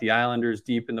never got the Islanders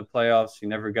deep in the playoffs. He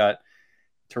never got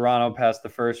Toronto past the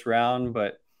first round.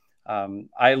 But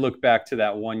I look back to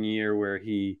that one year where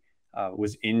he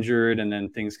was injured, and then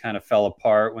things kind of fell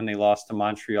apart when they lost to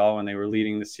Montreal when they were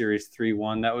leading the series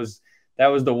 3-1.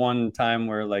 That was the one time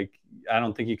where, like, I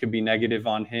don't think you could be negative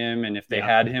on him. And if they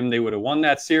had him, they would have won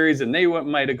that series, and they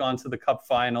might have gone to the Cup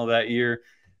final that year.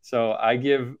 So I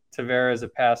give Tavares a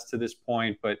pass to this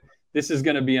point, but this is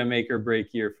going to be a make or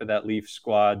break year for that Leafs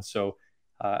squad. So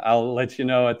I'll let you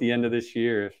know at the end of this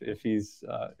year if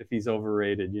he's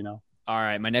overrated. All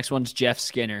right, my next one's Jeff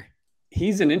Skinner.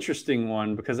 He's an interesting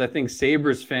one, because I think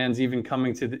Sabres fans, even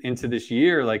coming into this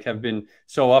year, like, have been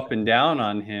so up and down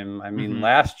on him. I mean,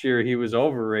 last year he was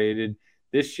overrated.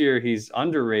 This year he's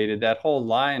underrated. That whole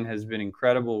line has been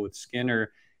incredible with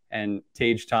Skinner and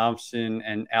Tage Thompson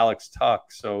and Alex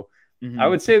Tuck. So I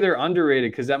would say they're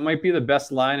underrated, because that might be the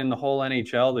best line in the whole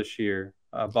NHL this year,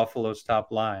 Buffalo's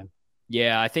top line.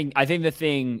 Yeah, I think the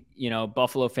thing,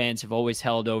 Buffalo fans have always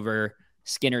held over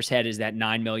Skinner's head is that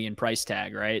 $9 million price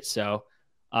tag, right? So,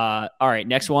 all right,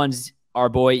 next one's our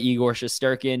boy Igor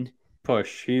Shesterkin.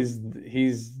 Push. He's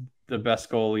the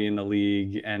best goalie in the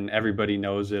league, and everybody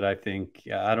knows it. I think.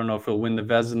 I don't know if he'll win the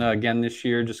Vezina again this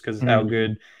year, just because of how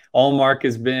good Allmark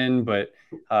has been, but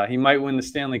he might win the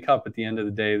Stanley Cup at the end of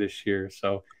the day this year.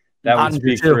 So that would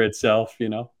speak for itself, you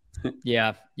know?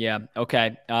 Yeah.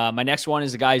 Okay. My next one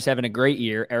is a guy who's having a great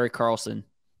year, Erik Karlsson.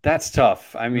 That's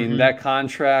tough. I mean, that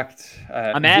contract.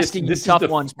 I'm asking you tough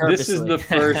ones purposely. This is the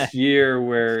first year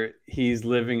where he's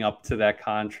living up to that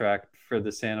contract for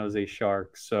the San Jose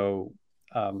Sharks. So,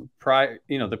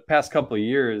 the past couple of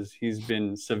years, he's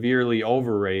been severely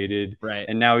overrated. Right.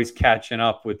 And now he's catching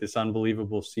up with this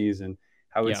unbelievable season.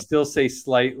 I would still say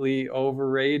slightly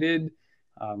overrated,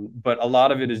 but a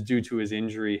lot of it is due to his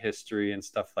injury history and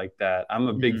stuff like that. I'm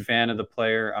a big fan of the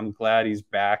player. I'm glad he's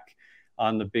back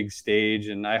on the big stage,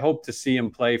 and I hope to see him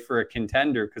play for a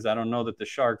contender because I don't know that the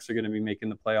Sharks are going to be making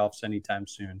the playoffs anytime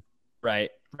soon.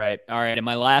 Right. All right. And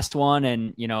my last one,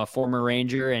 and a former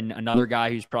Ranger and another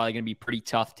guy who's probably going to be pretty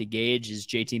tough to gauge, is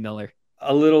JT Miller.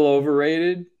 A little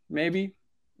overrated, maybe,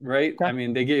 right? Okay. I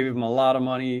mean, they gave him a lot of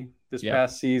money this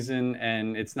past season,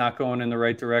 and it's not going in the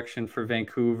right direction for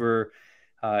Vancouver.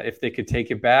 If they could take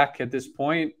it back at this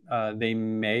point, they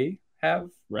may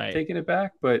have taken it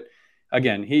back, but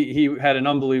again, he had an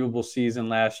unbelievable season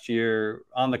last year,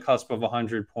 on the cusp of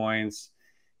 100 points,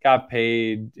 got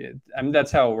paid. I mean,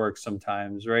 that's how it works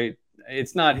sometimes, right?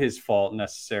 It's not his fault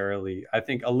necessarily. I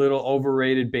think a little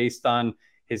overrated based on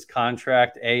his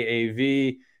contract,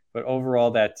 AAV, but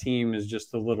overall that team is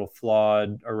just a little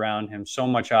flawed around him. So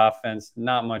much offense,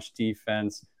 not much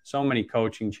defense, so many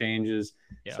coaching changes.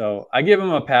 Yeah. So I give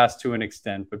him a pass to an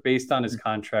extent, but based on his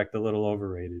contract, a little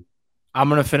overrated. I'm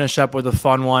going to finish up with a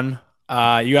fun one.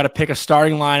 You got to pick a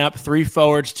starting lineup, 3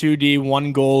 forwards, 2D,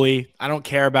 1 goalie. I don't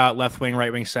care about left wing,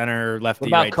 right wing, center, lefty,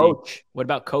 right. What about coach? What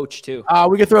about coach too?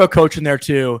 We could throw a coach in there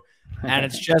too. And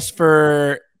it's just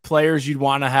for players you'd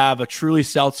want to have a Truly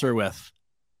Seltzer with.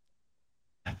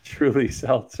 Truly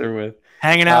Seltzer with.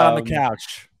 Hanging out on the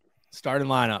couch. Starting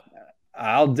lineup.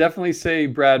 I'll definitely say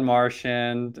Brad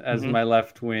Marchand as my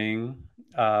left wing.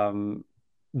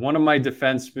 One of my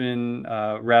defensemen,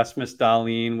 Rasmus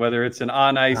Dahlin, whether it's an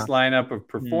on-ice lineup of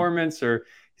performance or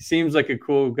he seems like a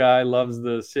cool guy, loves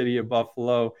the city of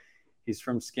Buffalo. He's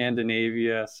from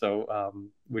Scandinavia, so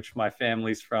which my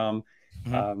family's from.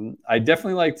 I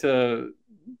definitely like to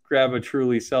grab a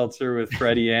Truly Seltzer with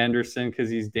Freddie Anderson because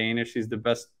he's Danish. He's the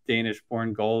best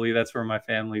Danish-born goalie. That's where my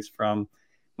family's from,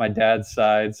 my dad's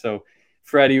side. So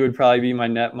Freddie would probably be my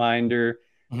netminder.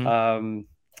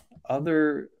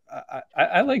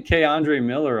 I like K'Andre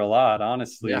Miller a lot,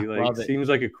 honestly. Seems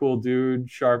like a cool dude,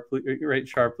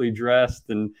 sharply dressed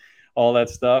and all that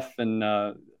stuff,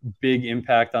 and big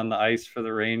impact on the ice for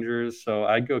the Rangers. So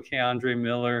I'd go K'Andre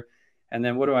Miller. And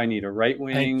then what do I need? A right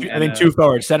wing? I think 2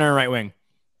 forwards, center and right wing.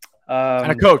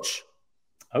 And a coach.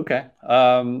 Okay.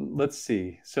 Let's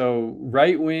see. So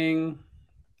right wing,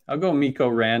 I'll go Mikko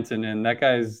Rantanen.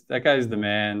 That guy's the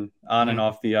man on and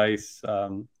off the ice.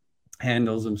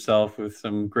 Handles himself with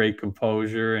some great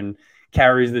composure and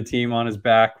carries the team on his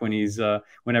back when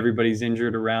when everybody's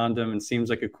injured around him, and seems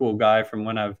like a cool guy from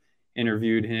when I've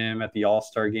interviewed him at the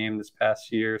All-Star game this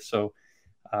past year. So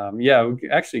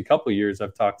actually a couple of years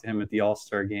I've talked to him at the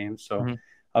All-Star game. So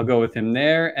I'll go with him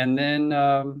there. And then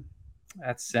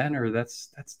at center,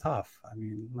 that's tough. I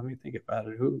mean, let me think about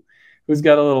it. Who's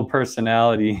got a little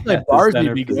personality? Like Barzal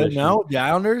would be good. No, the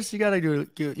Islanders. You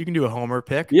can do a homer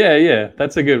pick. Yeah,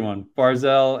 that's a good one.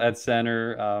 Barzal at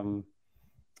center,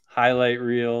 highlight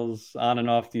reels on and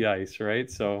off the ice, right?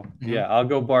 So I'll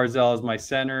go Barzal as my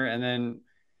center, and then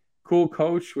cool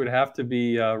coach would have to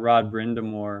be Rod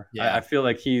Brindamore. I feel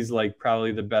like he's like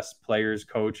probably the best players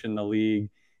coach in the league.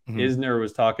 Isner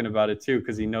was talking about it too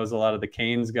because he knows a lot of the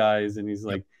Canes guys, and he's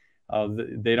like,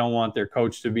 they don't want their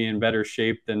coach to be in better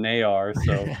shape than they are.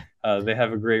 So they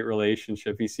have a great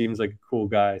relationship. He seems like a cool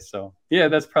guy. So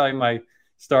that's probably my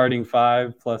starting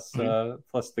 5 plus the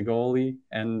goalie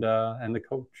and the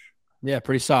coach. Yeah,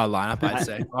 pretty solid lineup, I'd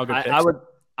say. All good picks.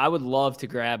 I would love to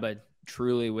grab a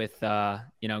Truly with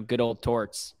good old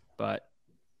Torts, but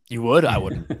you would? I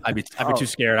wouldn't. I'd be too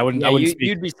scared. I wouldn't speak.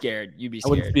 You'd be scared. I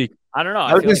wouldn't speak. I don't know.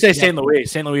 I was going to say St. Louis.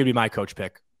 St. Louis would be my coach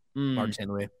pick. Martin St.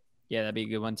 Louis. Yeah, that'd be a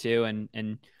good one too.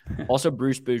 And also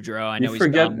Bruce Boudreau. I know he's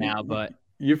gone now, but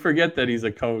you forget that he's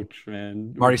a coach,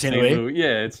 man. Marty St. Louis.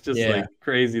 Yeah, it's just like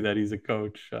crazy that he's a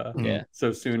coach.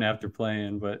 So soon after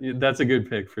playing, but that's a good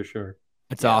pick for sure.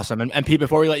 It's awesome. And Pete,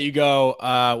 before we let you go,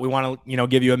 we want to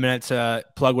give you a minute to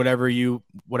plug whatever you'd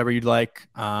like.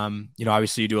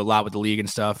 Obviously you do a lot with the league and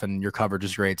stuff, and your coverage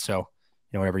is great. So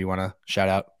whatever you want to shout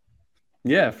out.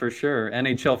 Yeah, for sure.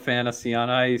 NHL Fantasy on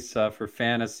Ice for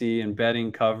fantasy and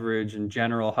betting coverage and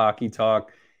general hockey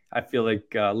talk. I feel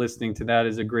like listening to that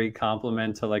is a great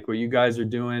compliment to like what you guys are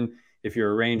doing. If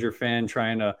you're a Ranger fan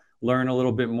trying to learn a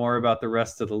little bit more about the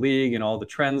rest of the league and all the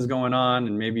trends going on.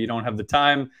 And maybe you don't have the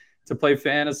time to play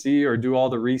fantasy or do all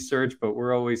the research, but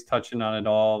we're always touching on it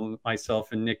all,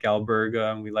 myself and Nick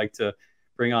Alberga. And we like to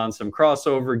bring on some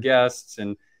crossover guests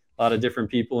and a lot of different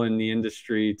people in the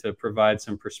industry to provide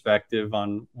some perspective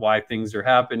on why things are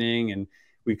happening. And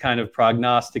we kind of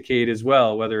prognosticate as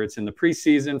well, whether it's in the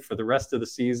preseason for the rest of the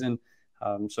season.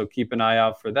 So keep an eye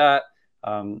out for that.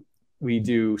 We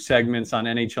do segments on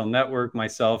NHL Network,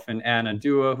 myself and Anna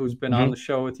Dua, who's been on the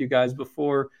show with you guys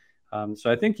before.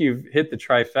 So I think you've hit the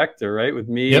trifecta, right? With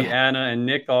me, Anna, and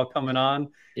Nick all coming on.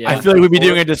 Yeah. I feel like we'd be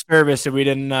doing a disservice if we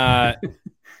didn't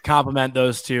compliment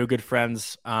those two good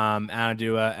friends, Anna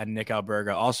Dua and Nick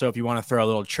Alberga. Also, if you want to throw a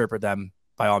little chirp at them,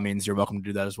 by all means, you're welcome to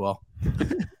do that as well.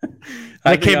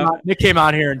 Nick came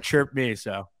on here and chirped me,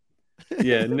 so.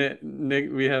 Yeah,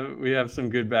 Nick, we have some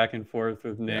good back and forth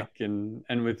with Nick and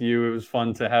with you. It was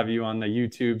fun to have you on the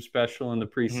YouTube special in the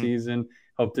preseason.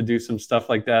 Hope to do some stuff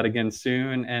like that again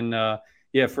soon. And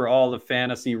for all the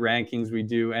fantasy rankings we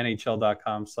do,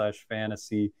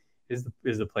 NHL.com/fantasy is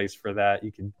the place for that.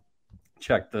 You can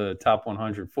check the top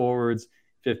 100 forwards,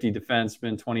 50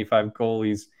 defensemen, 25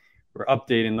 goalies. We're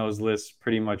updating those lists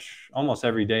pretty much almost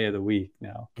every day of the week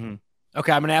now.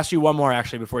 Okay, I'm going to ask you one more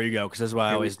actually before you go, because that's what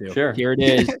I always do. Sure. Here it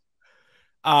is.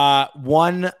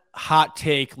 One hot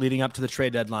take leading up to the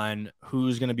trade deadline.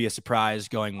 Who's going to be a surprise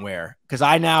going where? Because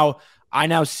I now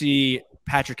see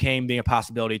Patrick Kane being a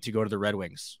possibility to go to the Red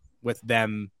Wings with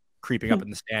them creeping up in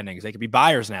the standings. They could be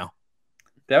buyers now.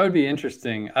 That would be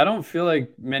interesting. I don't feel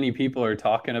like many people are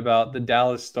talking about the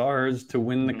Dallas Stars to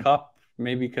win the cup,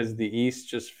 maybe because the East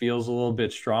just feels a little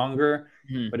bit stronger.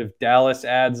 But if Dallas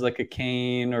adds like a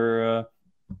Kane or a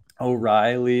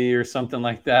O'Reilly or something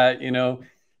like that,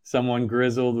 someone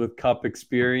grizzled with cup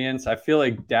experience, I feel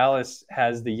like Dallas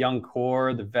has the young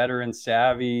core, the veteran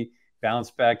savvy, bounce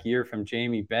back year from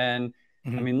Jamie Benn.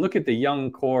 I mean, look at the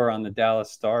young core on the Dallas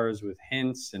Stars with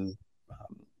Hintz and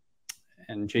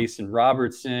Jason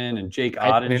Robertson and Jake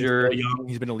Ottinger.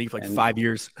 He's been in the league for 5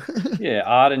 years.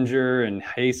 Ottinger and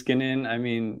Heiskanen. I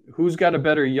mean, who's got a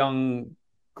better young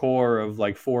core of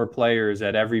like 4 players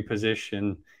at every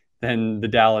position than the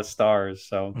Dallas Stars?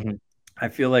 So I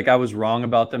feel like I was wrong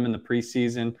about them in the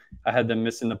preseason. I had them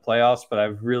missing the playoffs, but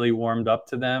I've really warmed up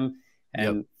to them.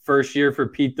 And first year for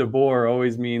Pete DeBoer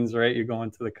always means, right, you're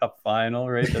going to the cup final,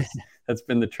 right? That's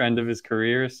been the trend of his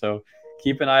career. So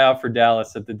keep an eye out for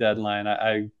Dallas at the deadline.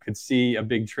 I could see a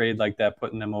big trade like that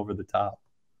putting them over the top.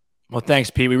 Well, thanks,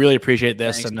 Pete. We really appreciate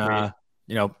this. Thanks, and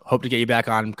hope to get you back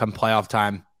on come playoff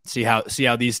time. See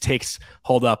how these takes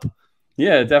hold up.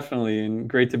 Yeah, definitely. And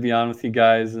great to be on with you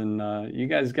guys. And you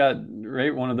guys got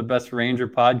one of the best Ranger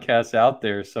podcasts out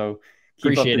there. So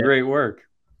keep up the great work.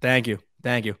 Thank you.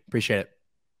 Appreciate it.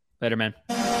 Later, man.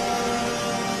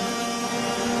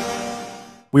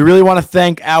 We really want to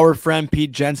thank our friend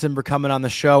Pete Jensen for coming on the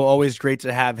show. Always great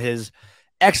to have his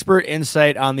expert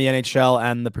insight on the NHL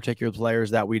and the particular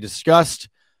players that we discussed.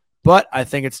 But I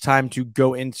think it's time to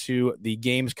go into the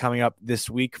games coming up this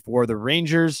week for the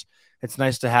Rangers. It's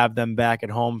nice to have them back at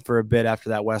home for a bit after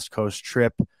that West Coast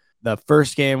trip. The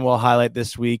first game we'll highlight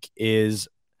this week is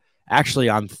actually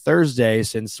on Thursday.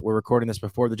 Since we're recording this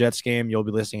before the Jets game, you'll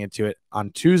be listening to it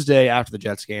on Tuesday after the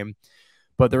Jets game.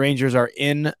 But the Rangers are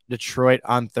in Detroit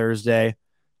on Thursday,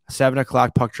 7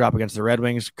 o'clock puck drop against the Red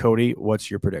Wings. Cody,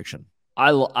 what's your prediction? I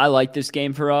like this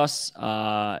game for us.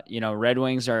 Red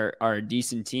Wings are a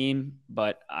decent team,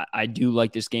 but I do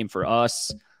like this game for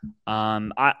us.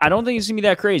 I don't think it's going to be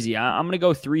that crazy. I'm going to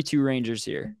go 3-2 Rangers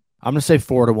here. I'm going to say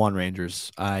 4-1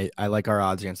 Rangers. I like our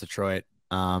odds against Detroit.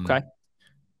 Okay.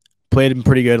 Played them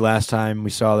pretty good last time we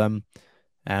saw them.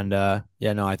 And I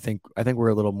think we're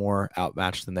a little more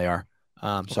outmatched than they are.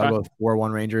 So I'll go with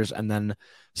 4-1 Rangers. And then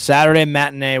Saturday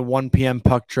matinee, 1 p.m.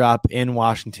 puck drop in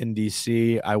Washington,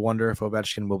 D.C. I wonder if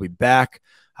Ovechkin will be back.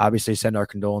 Obviously, send our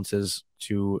condolences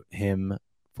to him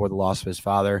for the loss of his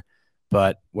father.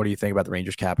 But what do you think about the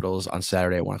Rangers Capitals on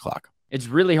Saturday at 1 o'clock? It's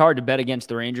really hard to bet against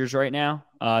the Rangers right now.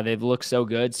 They've looked so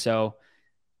good. So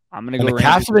I'm going to go Rangers. The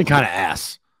Caps have been kind of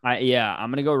ass. I'm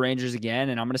going to go Rangers again,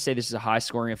 and I'm going to say this is a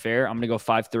high-scoring affair. I'm going to go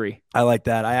 5-3. I like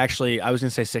that. I was going to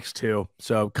say 6-2,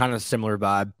 so kind of similar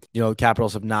vibe. The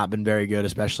Capitals have not been very good,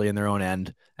 especially in their own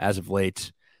end as of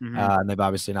late. And they've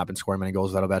obviously not been scoring many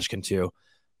goals without Ovechkin too.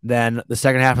 Then the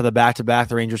second half of the back-to-back,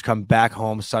 the Rangers come back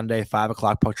home Sunday, 5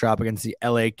 o'clock puck drop against the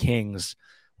LA Kings,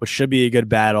 which should be a good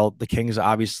battle. The Kings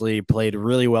obviously played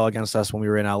really well against us when we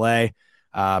were in LA.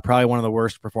 Probably one of the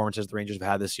worst performances the Rangers have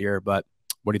had this year, but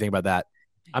what do you think about that?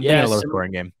 I'm thinking a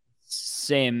low-scoring game.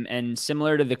 Same. And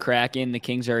similar to the Kraken, the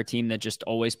Kings are a team that just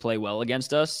always play well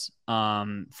against us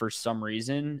for some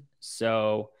reason.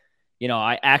 So,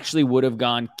 I actually would have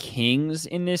gone Kings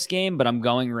in this game, but I'm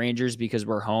going Rangers because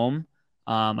we're home.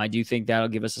 I do think that'll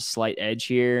give us a slight edge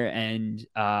here. And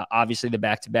obviously the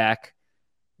back-to-back.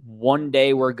 One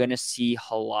day we're going to see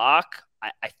Halak.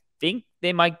 I think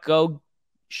they might go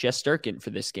Shesterkin for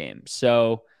this game.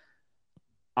 So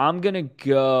I'm going to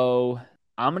go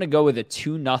with a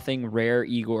 2-0 rare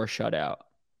Igor shutout.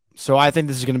 So I think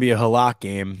this is going to be a Halak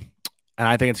game, and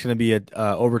I think it's going to be a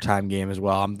overtime game as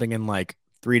well. I'm thinking like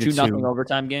 3-2. 2-0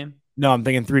 overtime game? No, I'm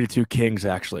thinking 3-2 Kings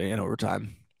actually in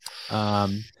overtime.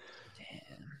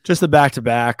 Just the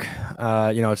back-to-back.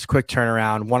 It's a quick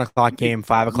turnaround. 1 o'clock game,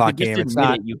 5 o'clock game. It's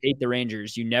not. You hate the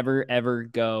Rangers. You never ever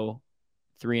go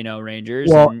 3-0 Rangers.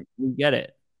 Well, and you get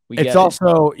it. It's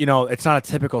also, it's not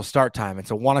a typical start time.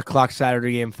 It's a 1 o'clock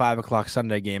Saturday game, 5 o'clock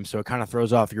Sunday game. So it kind of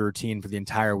throws off your routine for the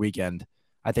entire weekend.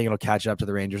 I think it'll catch up to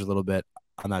the Rangers a little bit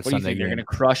on that Sunday game. They're going to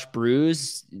crush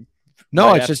Bruce?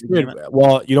 No, it's just good.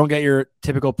 Well, you don't get your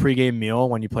typical pregame meal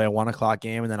when you play a 1 o'clock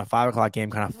game, and then a 5 o'clock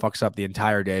game kind of fucks up the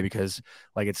entire day because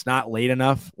it's not late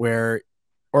enough or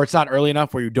it's not early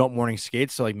enough where you don't morning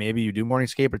skate. So maybe you do morning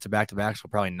skate, but it's a back-to-back, so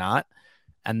probably not.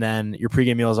 And then your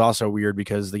pregame meal is also weird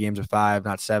because the game's at 5,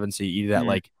 not 7. So you eat it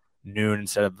at noon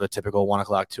instead of the typical 1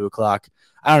 o'clock, 2 o'clock.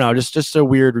 I don't know. Just a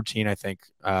weird routine, I think,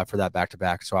 for that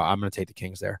back-to-back. So I'm going to take the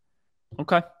Kings there.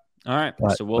 Okay. All right.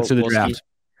 But so let's do the draft.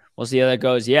 We'll see how that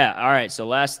goes. Yeah. All right. So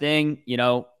last thing,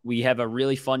 we have a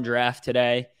really fun draft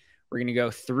today. We're going to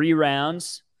go 3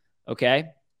 rounds. Okay.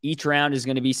 Each round is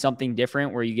going to be something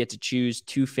different where you get to choose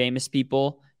 2 famous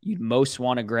people you'd most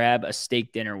want to grab a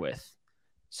steak dinner with.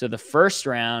 So the first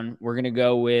round, we're going to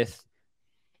go with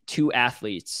 2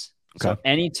 athletes. Okay. So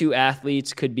any 2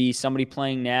 athletes could be somebody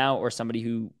playing now or somebody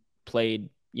who played,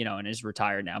 and is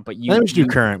retired now. But I think we should do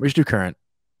current. We should do current.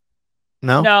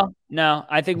 No.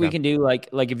 I think we can do like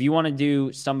if you want to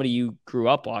do somebody you grew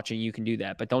up watching, you can do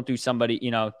that. But don't do somebody,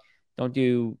 don't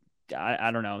do,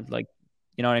 I don't know,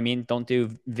 you know what I mean? Don't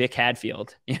do Vic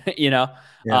Hadfield, Yeah.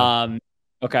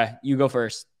 Okay, you go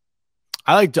first.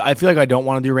 I feel like I don't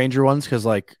want to do Ranger ones because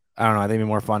I don't know. I think it'd be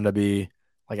more fun to be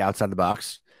outside the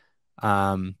box.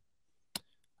 I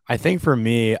think for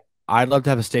me, I'd love to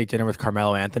have a steak dinner with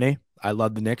Carmelo Anthony. I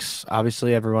love the Knicks.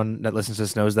 Obviously, everyone that listens to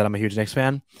this knows that I'm a huge Knicks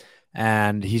fan,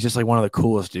 and he's just one of the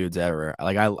coolest dudes ever.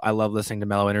 I love listening to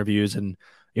Melo interviews, and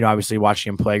obviously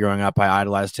watching him play growing up, I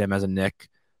idolized him as a Knick.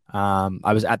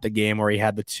 I was at the game where he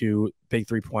had the 2 big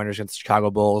 3-pointers against the Chicago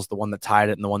Bulls, the one that tied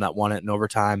it and the one that won it in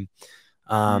overtime.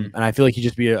 And I feel like he'd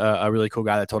just be a really cool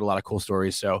guy that told a lot of cool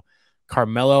stories. So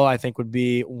Carmelo, I think, would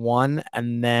be one.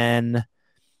 And then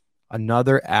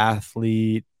another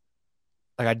athlete,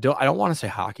 I don't want to say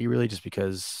hockey really, just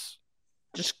because.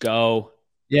 Just go.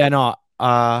 Yeah, no.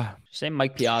 Say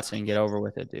Mike Piazza and get over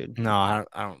with it, dude. No, I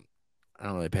don't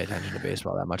really pay attention to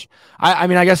baseball that much. I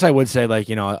mean, I guess I would say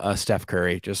a Steph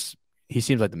Curry. Just he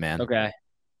seems like the man.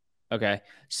 Okay.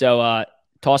 So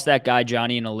toss that guy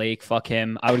Johnny in a lake. Fuck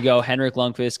him. I would go Henrik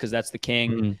Lundqvist because that's the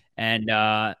king. Mm-hmm.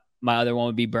 And my other one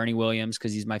would be Bernie Williams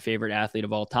because he's my favorite athlete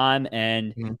of all time.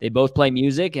 And they both play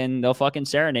music and they'll fucking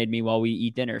serenade me while we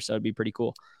eat dinner. So it'd be pretty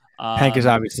cool. Hank is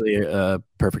obviously a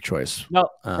perfect choice. No,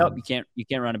 you can't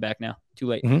run it back now. Too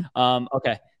late. Mm-hmm.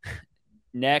 Okay.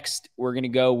 Next, we're going to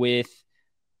go with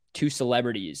 2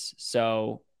 celebrities.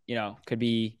 So, could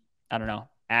be, I don't know,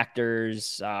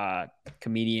 actors,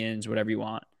 comedians, whatever you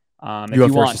want. You go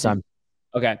first this time.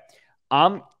 Okay.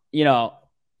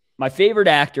 My favorite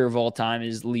actor of all time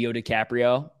is Leo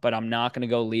DiCaprio, but I'm not going to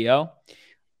go Leo.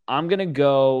 I'm going to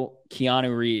go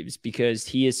Keanu Reeves because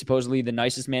he is supposedly the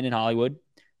nicest man in Hollywood.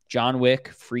 John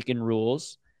Wick freaking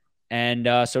rules. And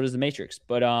so does The Matrix.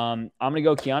 But I'm going to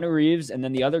go Keanu Reeves. And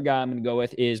then the other guy I'm going to go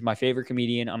with is my favorite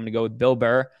comedian. I'm going to go with Bill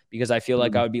Burr because I feel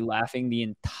like I would be laughing the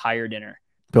entire dinner.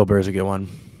 Bill Burr is a good one.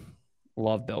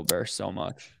 Love Bill Burr so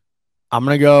much. I'm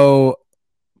going to go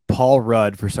Paul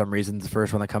Rudd for some reason. The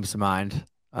first one that comes to mind.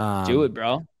 Do it,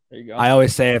 bro. There you go. I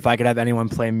always say if I could have anyone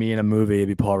play me in a movie, it'd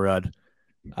be Paul Rudd.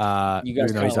 You guys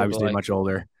even though he's obviously much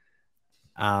older.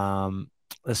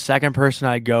 The second person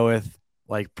I'd go with,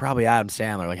 probably Adam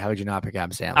Sandler. How would you not pick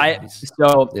Adam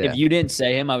Sandler? If you didn't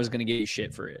say him, I was going to get you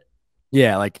shit for it.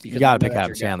 Yeah, you got to pick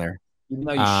Adam Sandler. Even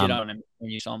though you shit on him when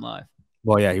you saw him live.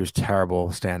 Well, yeah, he was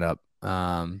terrible stand-up.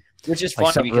 Which is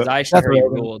funny because I actually heard he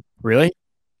ruled. Really?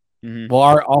 Mm-hmm. Well,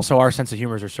 our sense of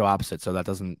humors are so opposite, so that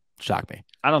doesn't shock me.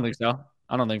 I don't think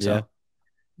so.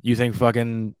 You think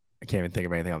fucking... I can't even think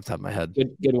of anything off the top of my head.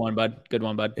 Good one,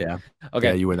 bud. Yeah. Okay.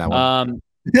 Yeah, you win that one.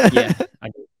 Yeah, I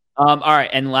do. All right,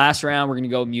 and last round we're gonna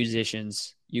go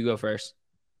musicians. You go first.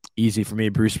 Easy for me.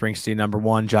 Bruce Springsteen, number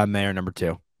 1. John Mayer, number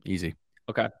 2. Easy.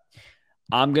 Okay.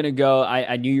 I'm going to go.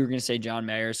 I knew you were going to say John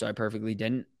Mayer, so I perfectly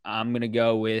didn't. I'm going to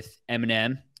go with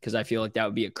Eminem because I feel like that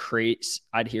would be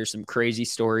I'd hear some crazy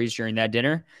stories during that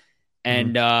dinner.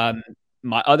 And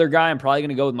my other guy, I'm probably going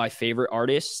to go with my favorite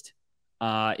artist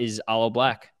is Aloe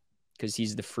Black because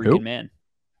he's the freaking man.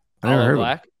 I never heard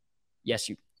Black. Yes,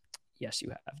 you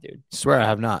have, dude. Swear I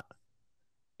have not.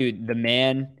 Dude, the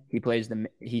man,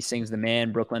 he sings The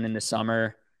Man, Brooklyn in the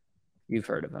Summer. You've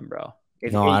heard of him, bro.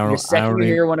 The second you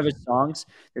hear one of his songs,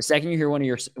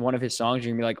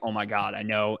 you're gonna be like, oh my God, I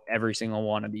know every single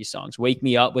one of these songs. Wake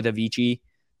Me Up with Avicii.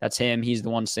 That's him. He's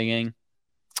the one singing.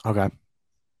 Okay.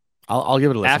 I'll give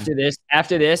it a listen.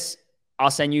 After this, I'll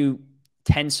send you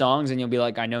 10 songs and you'll be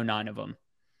like, I know 9 of them.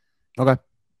 Okay.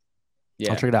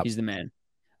 Yeah. I'll check it out. He's the man.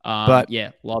 But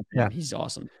yeah, love him. Yeah. He's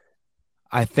awesome.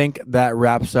 I think that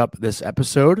wraps up this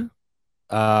episode.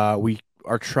 We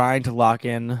are trying to lock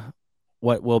in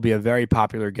what will be a very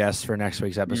popular guest for next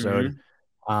week's episode.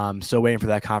 Still waiting for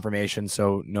that confirmation,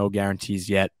 so no guarantees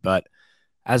yet. But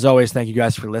as always, thank you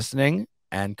guys for listening.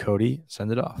 And Cody,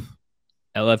 send it off.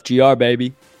 LFGR,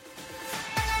 baby.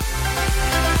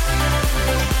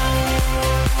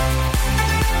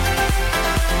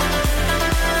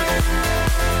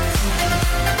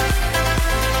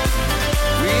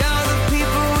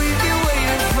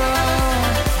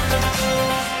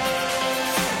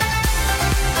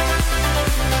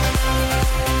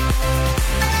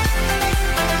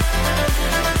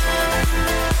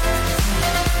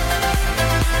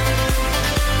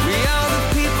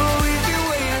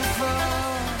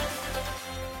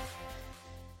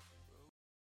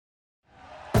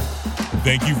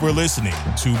 Thank you for listening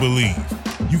to Believe.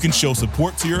 You can show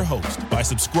support to your host by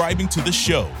subscribing to the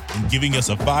show and giving us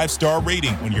a 5-star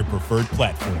rating on your preferred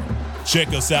platform. Check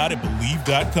us out at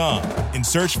Believe.com and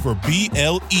search for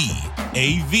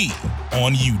BLEAV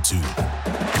on YouTube.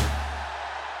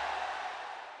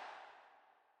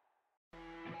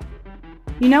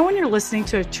 You know when you're listening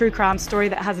to a true crime story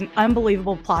that has an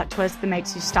unbelievable plot twist that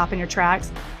makes you stop in your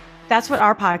tracks? That's what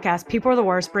our podcast, People Are the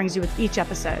Worst, brings you with each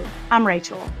episode. I'm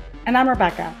Rachel. And I'm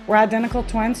Rebecca. We're identical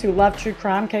twins who love true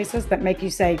crime cases that make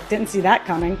you say, didn't see that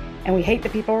coming, and we hate the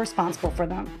people responsible for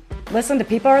them. Listen to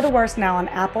People Are the Worst now on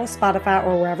Apple, Spotify,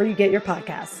 or wherever you get your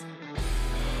podcasts.